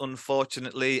confidence,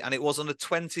 unfortunately. And it was on the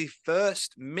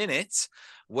 21st minute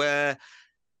where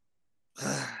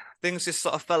things just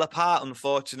sort of fell apart,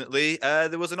 unfortunately.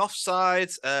 There was an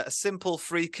offside, a simple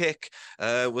free kick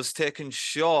was taken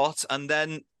short, and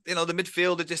then the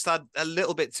midfielder just had a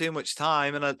little bit too much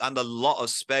time and a lot of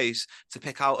space to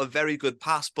pick out a very good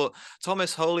pass. But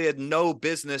Thomas Holy had no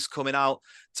business coming out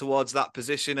towards that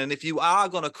position. And if you are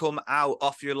going to come out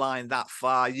off your line that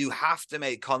far, you have to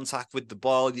make contact with the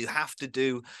ball. You have to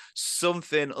do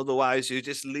something. Otherwise, you're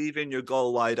just leaving your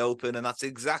goal wide open. And that's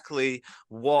exactly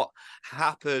what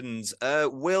happened.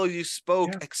 Will, you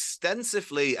spoke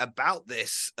extensively about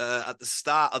this at the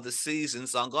start of the season.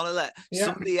 So I'm going to let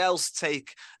somebody else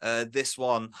take this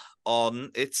one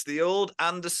on. It's the old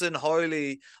Anderson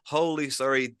Holy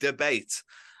debate.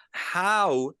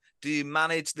 How do you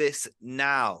manage this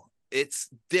now? It's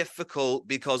difficult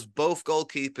because both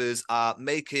goalkeepers are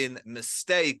making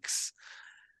mistakes.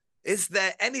 Is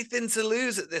there anything to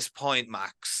lose at this point,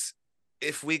 Max,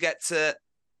 if we get to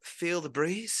feel the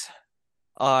breeze?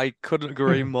 I couldn't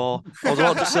agree more. I was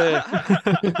about to say,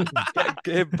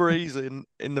 get breeze in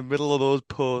the middle of those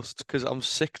posts because I'm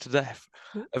sick to death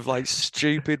of like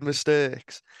stupid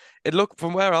mistakes. It looked,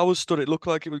 from where I was stood, it looked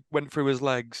like it went through his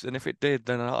legs, and if it did,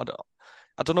 then I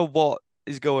don't know what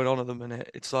is going on at the minute.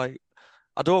 It's like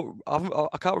I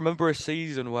can't remember a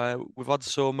season where we've had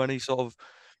so many sort of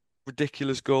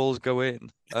ridiculous goals go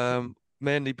in,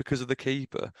 mainly because of the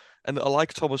keeper. And I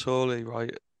like Thomas Holy,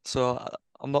 right? So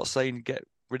I'm not saying get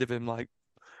rid of him like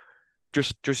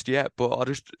just yet, but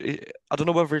I don't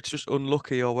know whether it's just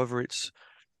unlucky or whether it's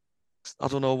I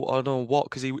don't know what,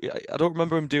 because I don't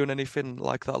remember him doing anything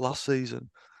like that last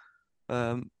season.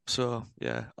 So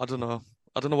yeah, I don't know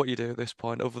what you do at this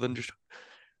point other than just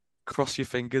cross your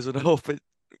fingers and hope it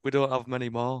we don't have many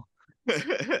more.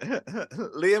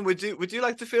 Liam, would you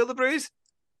like to feel the breeze?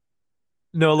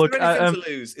 No, look. Is there anything to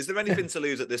lose? Is there anything to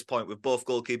lose at this point with both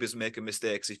goalkeepers making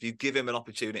mistakes if you give him an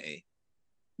opportunity?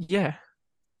 Yeah,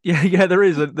 there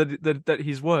is that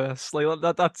he's worse.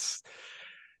 Like that's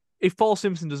if Paul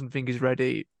Simpson doesn't think he's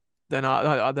ready, then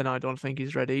I don't think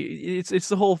he's ready. It's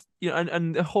the whole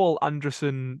and the whole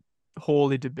Anderson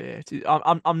Hawley debate.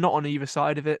 I'm not on either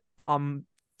side of it. I'm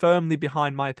firmly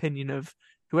behind my opinion of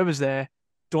whoever's there,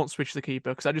 don't switch the keeper,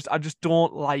 because I just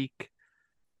don't like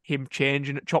him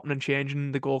chopping and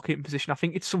changing the goalkeeping position. I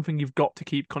think it's something you've got to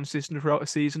keep consistent throughout a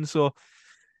season. So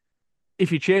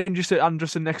if he changes to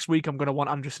Anderson next week, I'm going to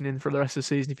want Anderson in for the rest of the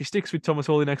season. If he sticks with Thomas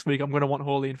Hawley next week, I'm going to want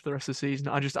Hawley in for the rest of the season.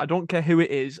 I don't care who it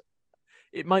is.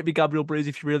 It might be Gabriel Breeze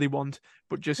if you really want,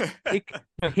 but just pick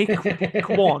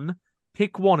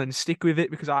one and stick with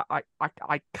it, because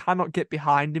I cannot get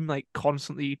behind him like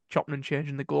constantly chopping and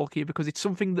changing the goalkeeper, because it's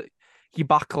something that your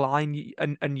back line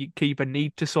and your keeper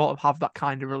need to sort of have that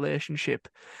kind of relationship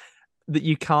that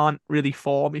you can't really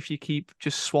form if you keep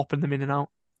just swapping them in and out.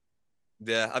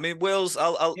 Yeah, I mean, Wills,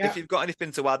 if you've got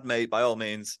anything to add, mate, by all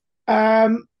means.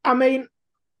 I mean,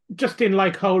 just in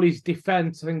like Hawley's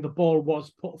defence, I think the ball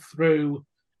was put through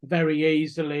very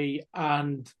easily,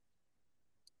 and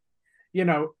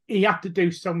he had to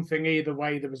do something either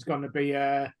way. There was going to be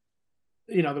a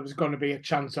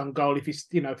chance on goal. If he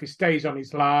stays on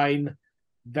his line,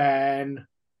 then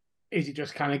is he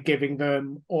just kind of giving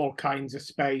them all kinds of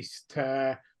space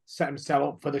to set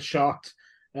himself up for the shot?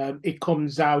 It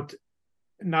comes out,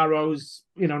 narrows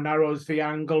the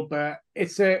angle, but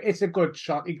it's a good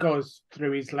shot. It goes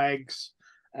through his legs.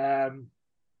 But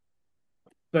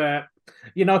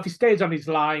if he stays on his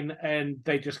line and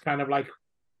they just kind of like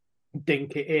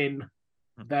dink it in,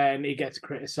 then he gets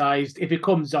criticised. If he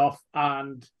comes off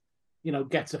and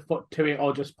gets a foot to it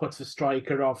or just puts the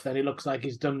striker off, then it looks like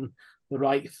he's done the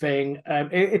right thing.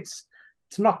 It's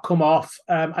not come off.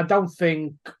 I don't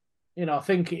think I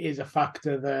think it is a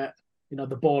factor that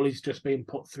the ball is just being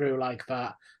put through like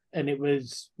that, and it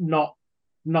was not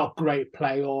great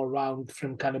play all around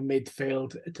from kind of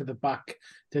midfield to the back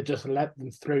to just let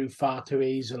them through far too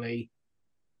easily.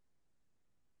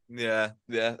 Yeah.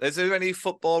 Is there any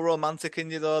football romantic in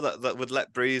you though that would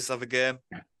let Breeze have a game?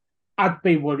 I'd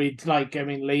be worried. Like, I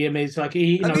mean, Liam is like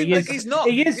he's not.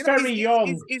 He is very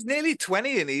young. He's nearly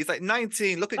 20 and he's like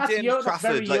 19. Look at That's James young,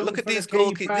 Trafford. Like, look at these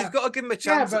goalkeepers. He's got to give him a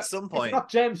chance at some point. It's not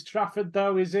James Trafford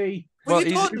though, is he? Well,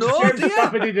 you don't know, James do you?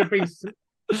 Trafford would have been.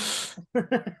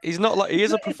 He's not like he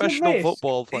is a professional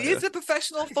football player. He is a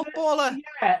professional footballer.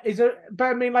 Yeah, but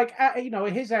I mean, like at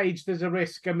his age, there's a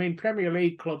risk. I mean, Premier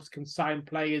League clubs can sign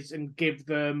players and give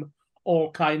them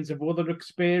all kinds of other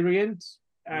experience.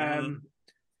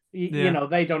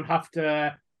 They don't have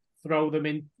to throw them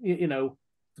in.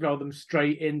 Throw them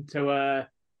straight into a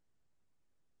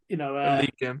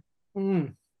league game.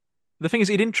 The thing is,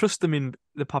 he didn't trust them in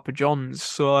the Papa Johns,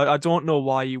 so I don't know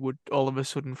why you would all of a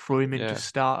sudden throw him in to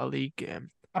start a league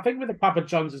game. I think with the Papa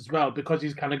Johns as well, because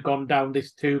he's kind of gone down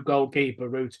this 2 goalkeeper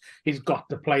route, he's got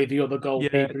to play the other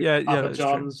goalkeeper. Papa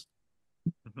Johns.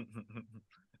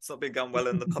 It's not been going well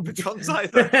in the Papa Johns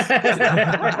either.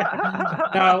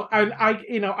 No, and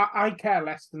I care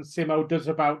less than Simo does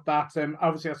about that.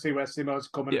 Obviously, I see where Simo's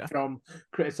coming from,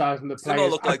 criticising the players.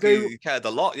 Simo looked like he cared a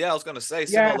lot. Yeah, I was going to say,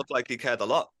 Simo looked like he cared a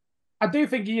lot. I do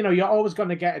think, you're always going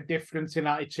to get a difference in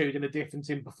attitude and a difference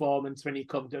in performance when you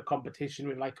come to a competition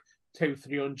with like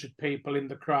 200-300 people in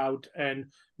the crowd, and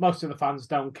most of the fans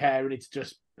don't care, and it's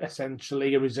just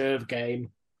essentially a reserve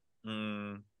game.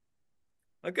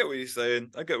 I get what you're saying.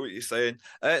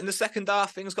 In the second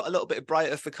half, things got a little bit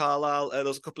brighter for Carlisle. There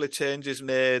was a couple of changes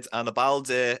made, and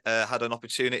Abalde had an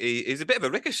opportunity. He's a bit of a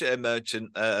ricochet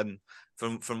merchant,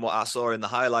 from what I saw in the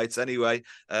highlights anyway.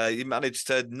 He managed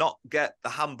to not get the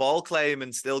handball claim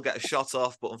and still get a shot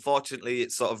off, but unfortunately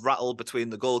it sort of rattled between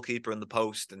the goalkeeper and the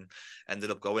post and ended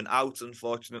up going out,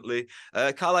 unfortunately.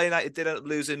 Carlisle United did end up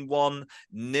losing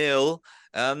 1-0.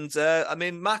 And I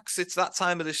mean, Max, it's that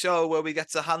time of the show where we get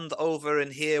to hand over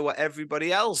and hear what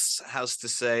everybody else has to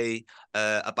say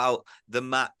about the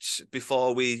match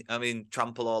before we,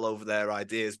 trample all over their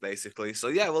ideas, basically. So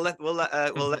yeah, we'll let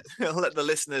the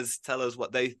listeners tell us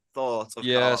what they thought of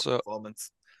Carlisle's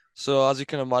performance. So as you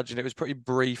can imagine, it was pretty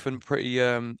brief and pretty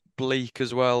bleak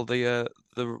as well. The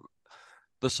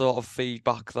sort of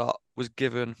feedback that was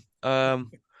given.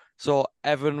 So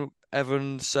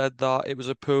Evan said that it was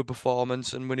a poor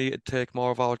performance and we need to take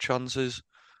more of our chances.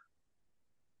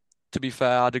 To be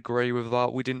fair, I'd agree with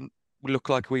that. We looked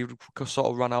like we sort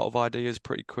of ran out of ideas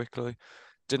pretty quickly.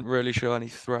 Didn't really show any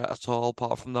threat at all,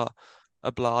 apart from that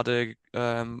Ablade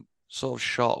sort of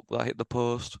shot that hit the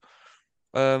post.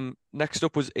 Next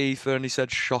up was Ether, and he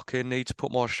said shocking, need to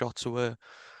put more shots away.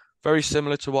 Very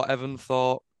similar to what Evan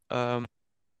thought.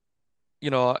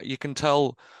 You can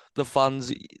tell the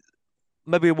fans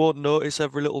maybe won't notice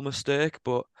every little mistake,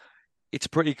 but it's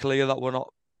pretty clear that we're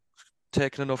not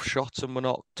taking enough shots and we're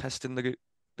not testing the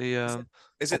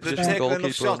Is it the opposition taking enough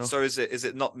goalkeeper shots, or is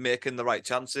it not making the right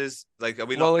chances? Like, are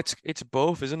we not? Well, it's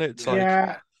both, isn't it? It's like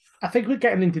Yeah, I think we're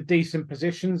getting into decent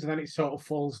positions, and then it sort of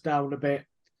falls down a bit.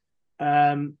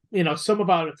 Some of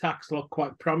our attacks look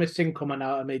quite promising coming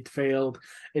out of midfield.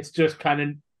 It's just kind of,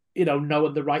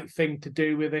 knowing the right thing to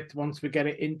do with it once we get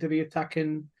it into the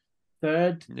attacking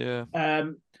third. Yeah.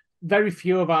 Very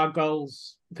few of our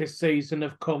goals this season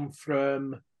have come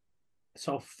from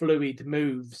sort of fluid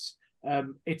moves.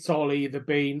 It's all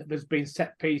there's been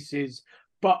set pieces,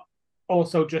 but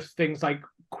also just things like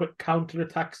quick counter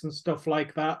attacks and stuff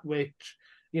like that, which,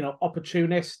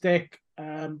 opportunistic.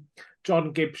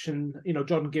 John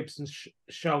Gibson's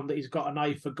shown that he's got an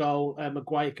eye for goal.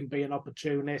 Maguire can be an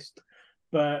opportunist,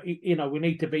 but we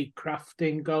need to be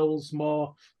crafting goals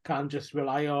more. Can't just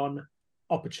rely on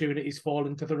opportunities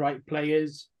falling to the right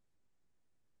players.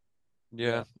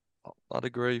 Yeah, I'd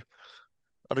agree.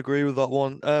 I'd agree with that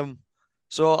one.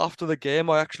 So after the game,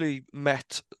 I actually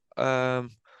met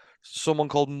someone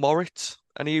called Moritz,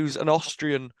 and he was an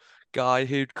Austrian guy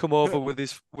who'd come over with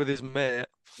his mate.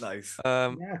 Nice.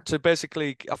 To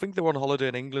basically, I think they were on holiday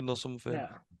in England or something. Yeah.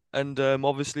 And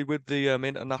obviously with the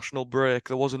international break,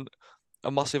 there wasn't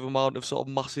a massive amount of sort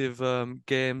of massive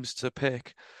games to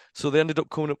pick. So they ended up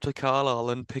coming up to Carlisle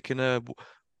and picking a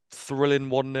thrilling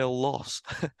 1-0 loss.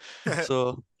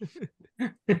 So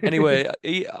anyway,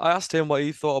 I asked him what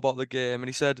he thought about the game, and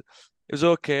he said it was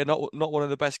okay, not one of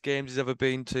the best games he's ever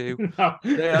been to. No.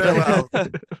 They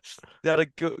had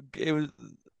it was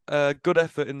a good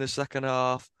effort in the second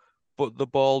half, but the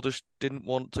ball just didn't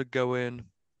want to go in.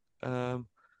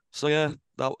 So yeah,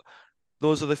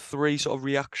 those are the three sort of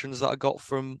reactions that I got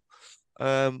from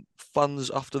fans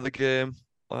after the game.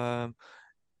 Even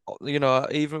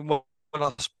when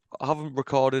I haven't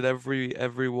recorded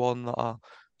everyone that I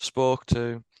spoke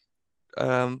to,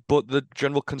 but the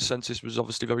general consensus was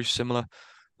obviously very similar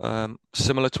to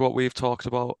what we've talked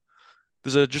about.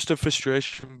 There's just a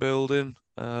frustration building.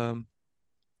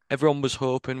 Everyone was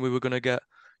hoping we were going to get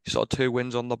sort of 2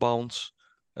 wins on the bounce,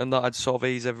 and that'd sort of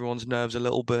ease everyone's nerves a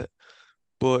little bit.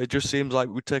 But it just seems like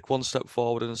we take 1 step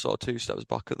forward and sort of 2 steps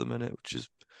back at the minute, which is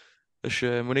a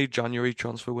shame. We need January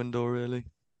transfer window, really,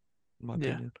 in my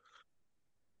opinion.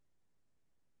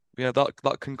 Yeah,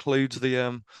 that concludes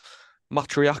the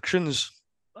match reactions.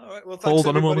 All right. Well, thanks, hold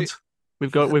on everybody. a moment.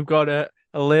 We've got a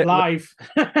late live.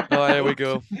 Oh, here we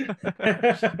go.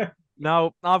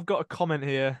 Now I've got a comment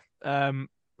here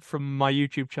from my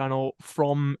YouTube channel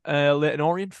from a Leyton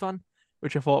Orient fan,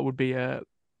 which I thought would be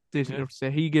decent enough to say.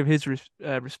 He gave his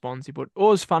response. He put,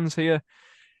 us fans here,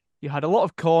 you had a lot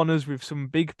of corners with some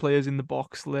big players in the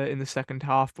box late in the second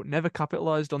half, but never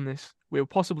capitalised on this. We were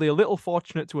possibly a little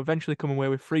fortunate to eventually come away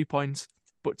with 3 points,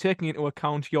 but taking into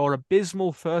account your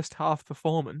abysmal first half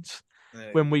performance,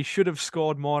 when we should have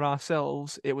scored more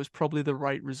ourselves, it was probably the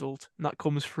right result. And that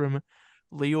comes from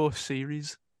Leo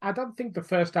Series. I don't think the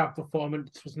first half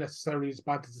performance was necessarily as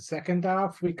bad as the second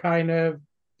half. We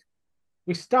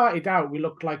started out, we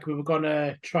looked like we were going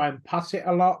to try and pass it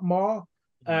a lot more.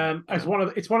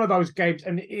 It's one of those games,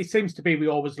 and it seems to be we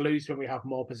always lose when we have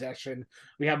more possession.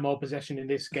 We had more possession in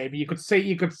this game. You could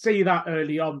see that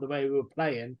early on the way we were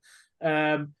playing.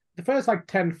 The first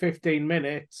 10-15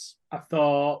 minutes, I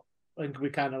think we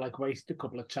kind of wasted a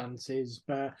couple of chances,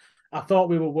 but I thought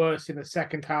we were worse in the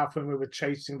second half when we were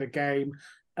chasing the game.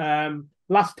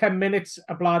 Last 10 minutes,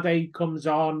 Ablade comes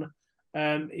on.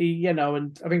 And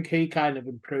I think he kind of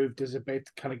improved us a bit,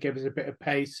 kind of gave us a bit of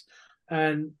pace.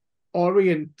 And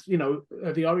Orient,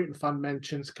 the Orient fan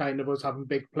mentions kind of us having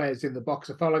big players in the box.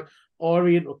 I felt like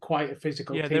Orient were quite a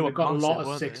physical team. We've got a lot of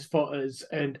 6-footers,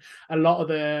 and a lot of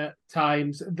the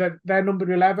times their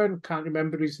number 11, can't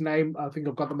remember his name. I think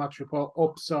I've got the match report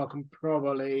up, so I can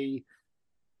probably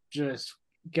just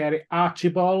get it.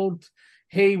 Archibald.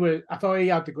 I thought he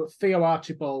had a good Theo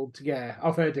Archibald. Yeah,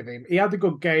 I've heard of him. He had a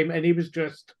good game, and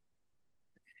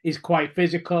he's quite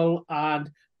physical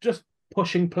and just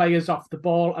pushing players off the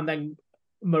ball and then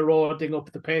marauding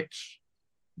up the pitch.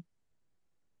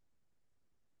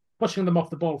 Pushing them off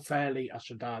the ball fairly, I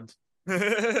should add.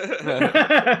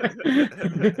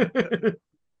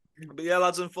 But yeah,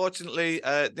 lads, unfortunately,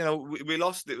 we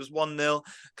lost. It was 1-0.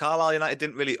 Carlisle United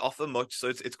didn't really offer much, so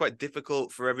it's quite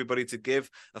difficult for everybody to give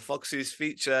a Foxes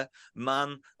feature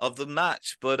man of the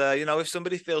match. But, if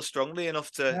somebody feels strongly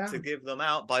enough to give them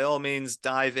out, by all means,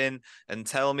 dive in and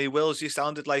tell me. Wills, you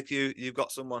sounded like you've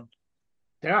got someone.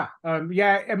 Yeah. I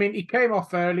mean, he came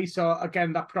off early, so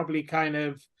again, that probably kind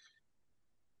of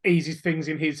eases things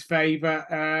in his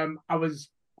favour. I was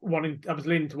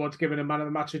leaning towards giving a man of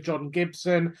the match to Jordan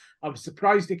Gibson. I was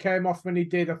surprised he came off when he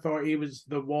did. I thought he was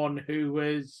the one who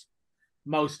was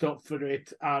most up for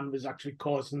it and was actually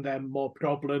causing them more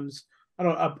problems. I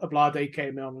know Ablade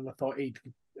came on and I thought he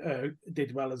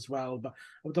did well as well, but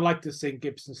I would have liked to see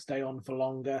Gibson stay on for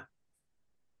longer.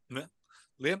 Yeah.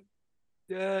 Liam?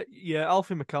 Yeah,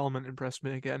 Alfie McCallum impressed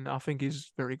me again. I think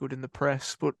he's very good in the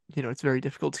press, but it's very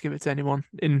difficult to give it to anyone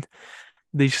in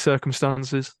these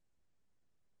circumstances.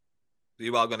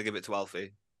 You are going to give it to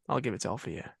Alfie? I'll give it to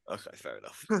Alfie, yeah. Okay, fair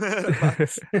enough.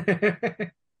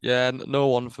 Yeah, no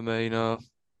one for me, no.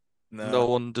 No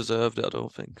one deserved it, I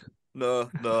don't think. No.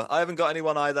 I haven't got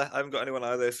anyone either.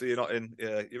 So you're not in.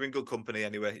 You're in good company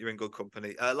anyway. You're in good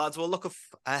company, lads. We'll look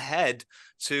ahead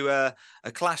to a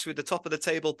clash with the top of the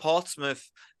table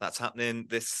Portsmouth. That's happening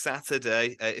this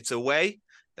Saturday. It's away.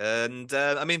 And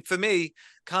for me,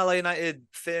 Carlisle United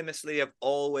famously have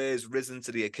always risen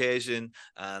to the occasion.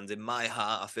 And in my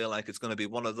heart, I feel like it's going to be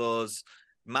one of those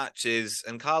matches.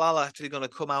 And Carlisle are actually going to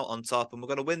come out on top and we're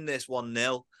going to win this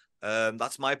 1-0.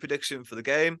 That's my prediction for the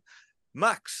game.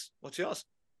 Max, what's yours?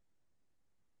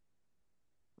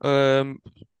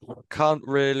 Can't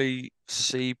really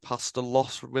see past a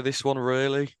loss with this one,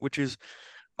 really, which is,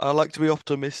 I like to be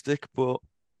optimistic, but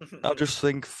I just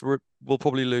think we'll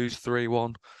probably lose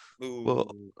 3-1.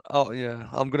 But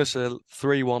I'm going to say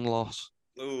 3-1 loss.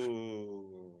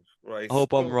 Ooh, right. I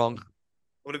hope I'm wrong.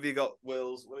 What have you got,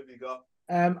 Wills? What have you got?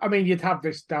 You'd have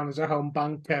this down as a home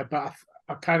banker, but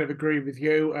I kind of agree with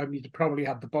you. You'd probably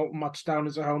have the Bolton match down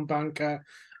as a home banker,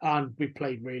 and we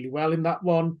played really well in that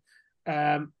one.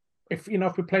 If we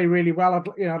play really well,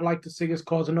 I'd like to see us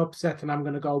cause an upset, and I'm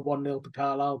going to go 1-0 to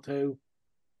Carlisle too.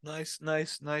 Nice.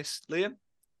 Liam?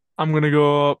 I'm going to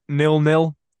go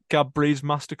 0-0. Gab Breeze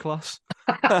masterclass.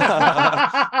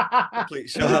 Complete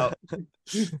shutout.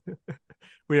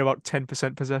 We have about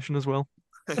 10% possession as well.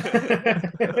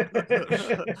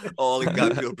 All in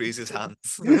Gabriel Breeze's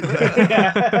hands.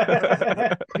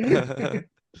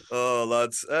 Oh,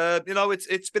 lads.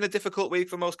 It's been a difficult week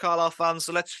for most Carlisle fans,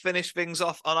 so let's finish things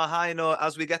off on a high note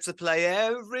as we get to play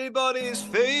everybody's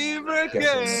favourite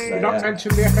game. Did not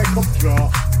mention the FA Cup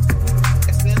draw.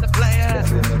 Guess in the player.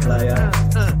 Guess in the player.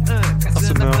 Guess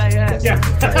in the player.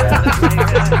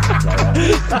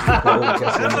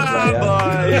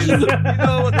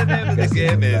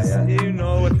 You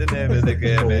know what the name of the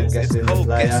game is. It's called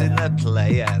Guess in the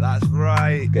Player. That's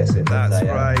right.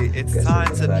 It's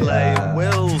time to play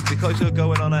Wills, because you're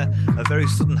going on a very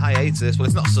sudden hiatus. Well,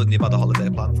 it's not sudden, you've had a holiday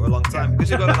planned for a long time. Because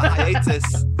you're going on a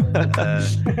hiatus,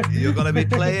 you're going to be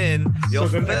playing your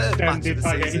third match of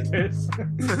the season.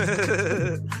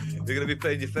 You're going to be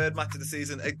playing your third match of the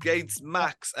season against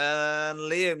Max. And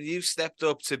Liam, you've stepped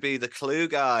up to be the clue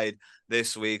guide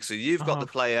this week. So you've got the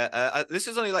player. This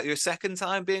is only like your second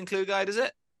time being clue guide, is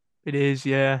it? It is,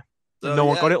 yeah. So, no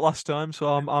one got it last time, so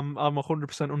I'm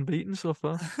 100% unbeaten so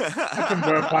far. I can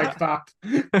work like that.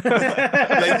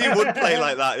 Like, you would play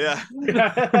like that, yeah.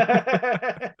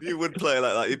 You would play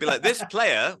like that. You'd be like, this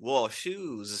player wore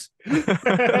shoes.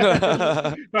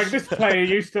 Like, this player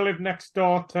used to live next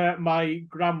door to my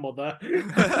grandmother.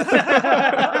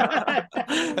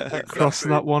 Cross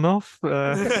that one off.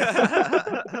 But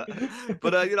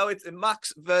it's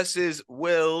Max versus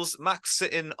Wills. Max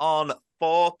sitting on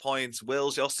 4 points.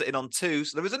 Wills, you're sitting on 2.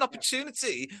 So there is an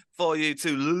opportunity for you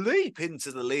to leap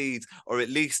into the lead, or at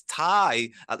least tie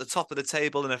at the top of the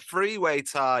table in a three-way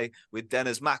tie with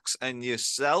Dennis, Max, and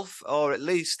yourself, or at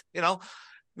least,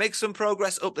 make some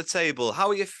progress up the table. How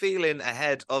are you feeling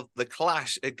ahead of the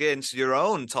clash against your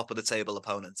own top of the table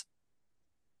opponent?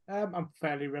 I'm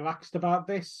fairly relaxed about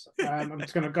this. I'm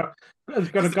just going to go. I'm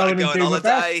going to go in and on do my holiday.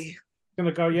 best. He's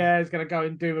going to go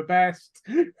and do my best.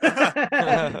 Then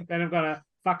I'm going to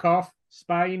fuck off,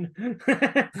 Spain.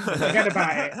 Forget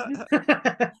about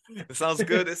it. It sounds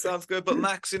good. But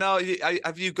Max,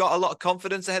 have you got a lot of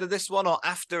confidence ahead of this one, or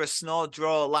after a snore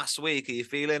draw last week, are you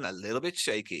feeling a little bit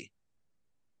shaky?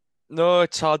 No,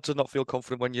 it's hard to not feel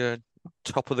confident when you're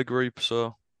top of the group.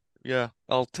 So, yeah,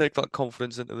 I'll take that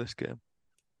confidence into this game.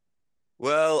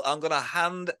 Well, I'm going to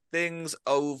hand things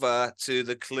over to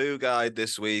the clue guide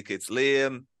this week. It's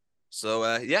Liam. So,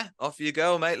 off you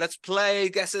go, mate. Let's play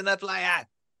Guessing the Player.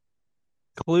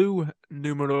 Clue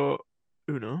numero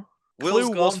uno. Wills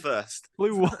Clue goes one. first.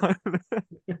 Clue one.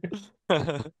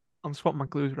 I'm swapping my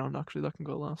clues around, actually. That can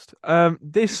go last.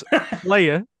 This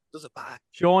player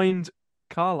joined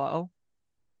Carlisle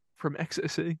from Exeter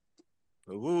City.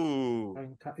 Ooh.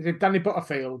 Is it Danny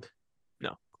Butterfield?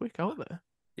 No, quick out there.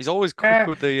 He's always quick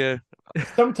with the.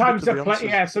 Sometimes with the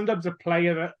answers. sometimes a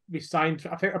player that we signed.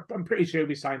 I'm pretty sure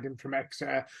we signed him from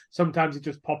Exeter. Sometimes it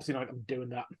just pops in like I'm doing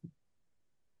that.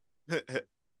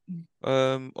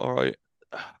 All right.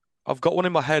 I've got one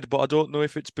in my head, but I don't know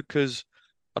if it's because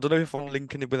I don't know if I'm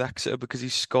linking it with Exeter because he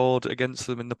scored against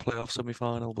them in the playoff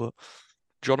semi-final. But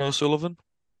John O'Sullivan?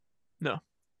 No.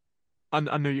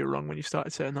 I knew you were wrong when you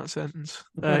started saying that sentence.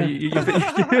 The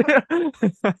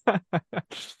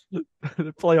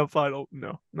playoff final?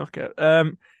 No, not yet.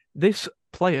 This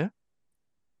player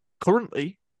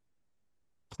currently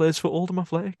plays for Oldham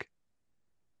Athletic.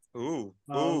 Ooh.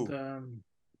 Well,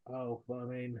 I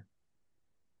mean,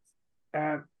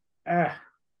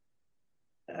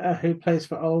 who plays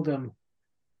for Oldham?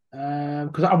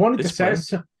 Because I wanted to say,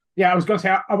 I was going to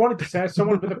say I wanted to say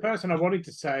someone, but the person I wanted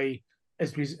to say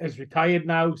is retired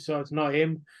now, so it's not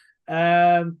him.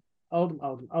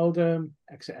 Oldham,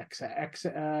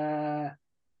 Exeter.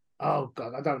 Oh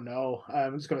God, I don't know.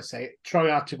 I'm just going to say it. Troy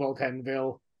Archibald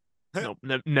Henville. Nope,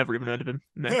 never even heard of him.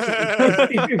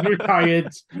 He's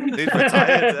retired. He's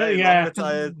retired. Yeah,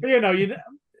 retired. You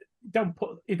don't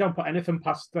put anything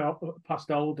past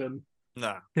Oldham.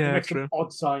 Nah. Yeah, Make true. some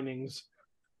odd signings.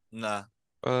 Nah.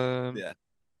 Yeah.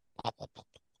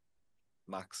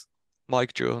 Max.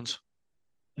 Mike Jones.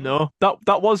 No,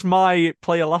 that was my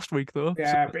player last week though.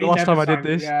 Yeah, so but the last time I did signed-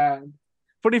 this. Yeah.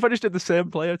 Funny if I just did the same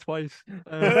player twice.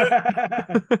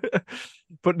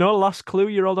 But no, last clue,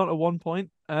 you're all down to 1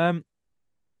 point. And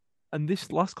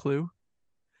this last clue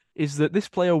is that this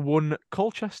player won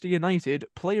Colchester United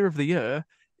Player of the Year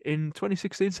in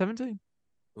 2016-17.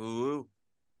 Ooh.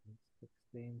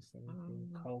 16,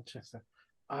 17, Colchester.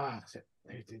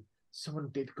 Someone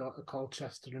did go to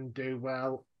Colchester and do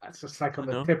well. That's just like on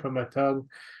the tip of my tongue.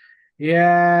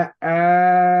 Yeah,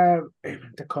 he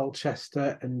went to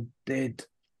Colchester and did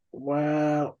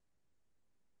well.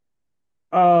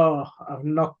 Oh, I've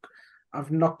not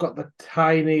got the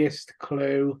tiny-est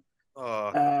clue.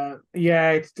 Yeah,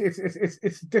 it's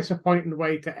a disappointing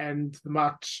way to end the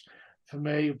match for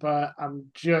me, but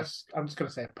I'm just gonna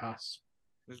say pass.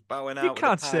 Just bowing out. You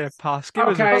can't say pass. Give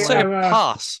us Okay, a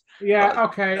pass. Yeah,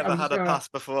 okay. Never had a pass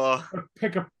before.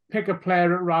 Pick a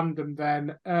player at random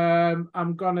then.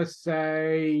 I'm gonna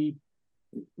say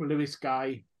Lewis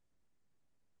Guy.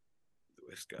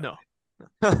 Lewis Guy. No.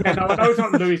 Yeah, no, I know it's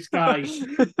not Lewis Guy.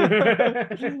 I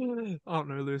don't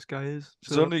know who Lewis Guy is.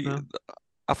 There's only,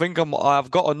 I think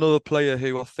I've got another player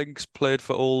who I think's played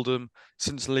for Oldham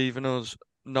since leaving us.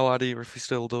 No idea if he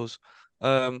still does.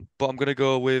 But I'm gonna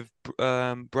go with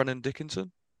Brennan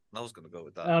Dickinson. I was gonna go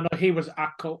with that. Oh no, he was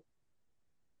Ackle.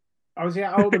 Oh, is he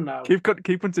at Oldham now? keep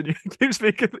continuing. Keep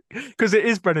speaking because it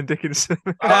is Brennan Dickinson.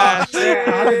 I had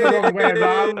it the wrong way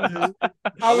around.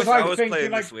 I was thinking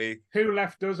playing like this week. who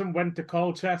left us and went to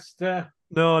Colchester.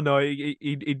 No,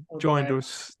 he joined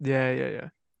us. Yeah.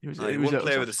 He was He won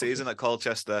player of the season at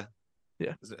Colchester.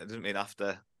 Yeah. It doesn't mean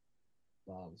after.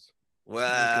 Balls.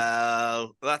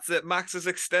 Well, that's it. Max has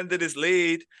extended his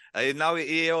lead. Now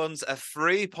he owns a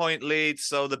 3-point lead.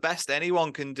 So the best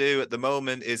anyone can do at the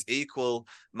moment is equal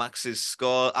Max's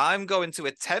score. I'm going to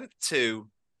attempt to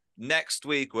next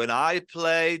week when I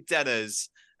play Denners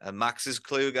and Max's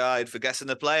clue guide for guessing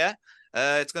the player.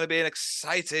 It's going to be an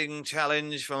exciting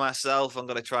challenge for myself. I'm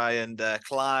going to try and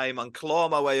climb and claw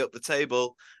my way up the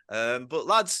table. But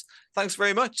lads, thanks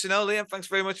very much. Liam, thanks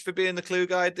very much for being the clue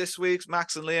guide this week.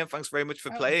 Max and Liam, thanks very much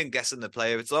for playing Guessing the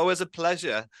Player. It's always a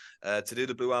pleasure to do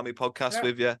the Blue Army podcast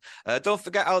with you. Don't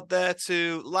forget out there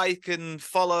to like and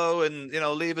follow and,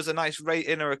 leave us a nice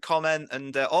rating or a comment,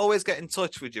 and always get in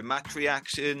touch with your match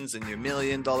reactions and your $1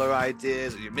 million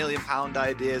ideas or your £1 million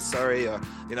ideas, sorry, or,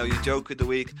 your joke of the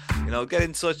week. Get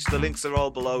in touch. The links are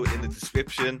all below in the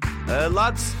description.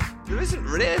 Lads, there isn't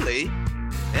really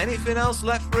anything else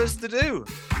left for us to do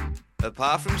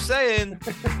apart from saying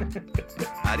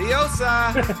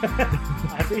adiosa.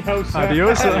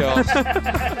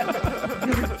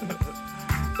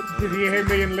 Did you hear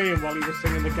me and Liam while he was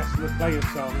singing the Guessing the Player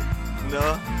song?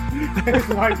 No. It's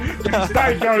like it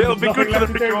started going. It'll be good for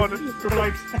the recording.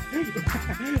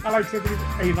 I said,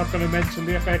 "Are you not going to mention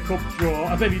the FA Cup draw?"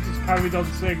 And then he just carried on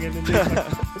singing. And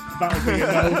that'll be a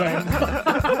no then.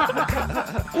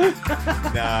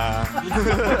 Nah.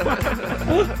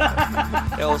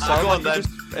 It'll sound Go like on, then. you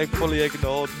just fully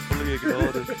ignored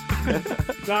it.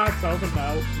 That's over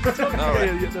now. All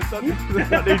right. Yeah,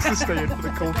 that needs to stay in for the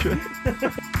culture.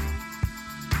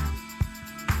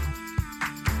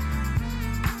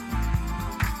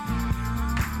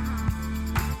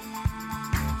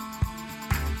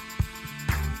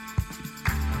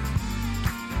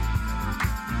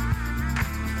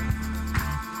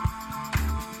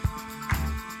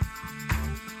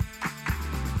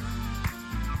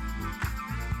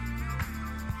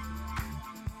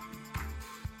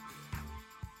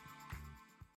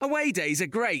 Away days are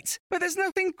great, but there's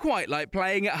nothing quite like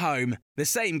playing at home. The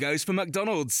same goes for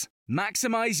McDonald's.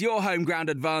 Maximise your home ground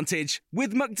advantage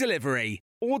with McDelivery.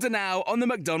 Order now on the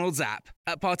McDonald's app.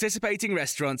 At participating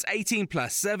restaurants, 18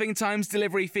 plus serving times,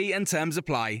 delivery fee and terms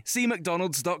apply. See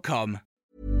mcdonalds.com.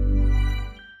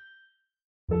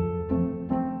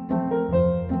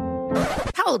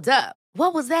 Hold up.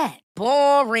 What was that?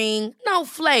 Boring. No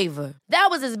flavor. That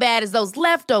was as bad as those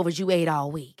leftovers you ate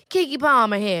all week. Keke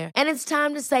Palmer here, and it's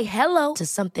time to say hello to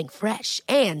something fresh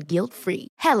and guilt-free.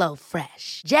 Hello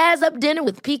Fresh. Jazz up dinner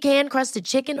with pecan-crusted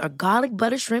chicken or garlic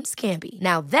butter shrimp scampi.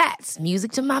 Now that's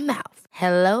music to my mouth.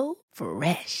 Hello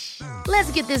Fresh.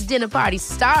 Let's get this dinner party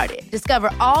started.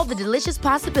 Discover all the delicious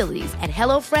possibilities at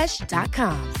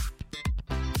hellofresh.com.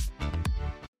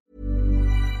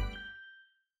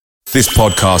 This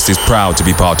podcast is proud to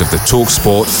be part of the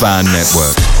TalkSport Fan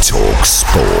Network.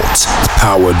 TalkSport.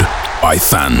 Powered by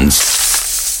fans.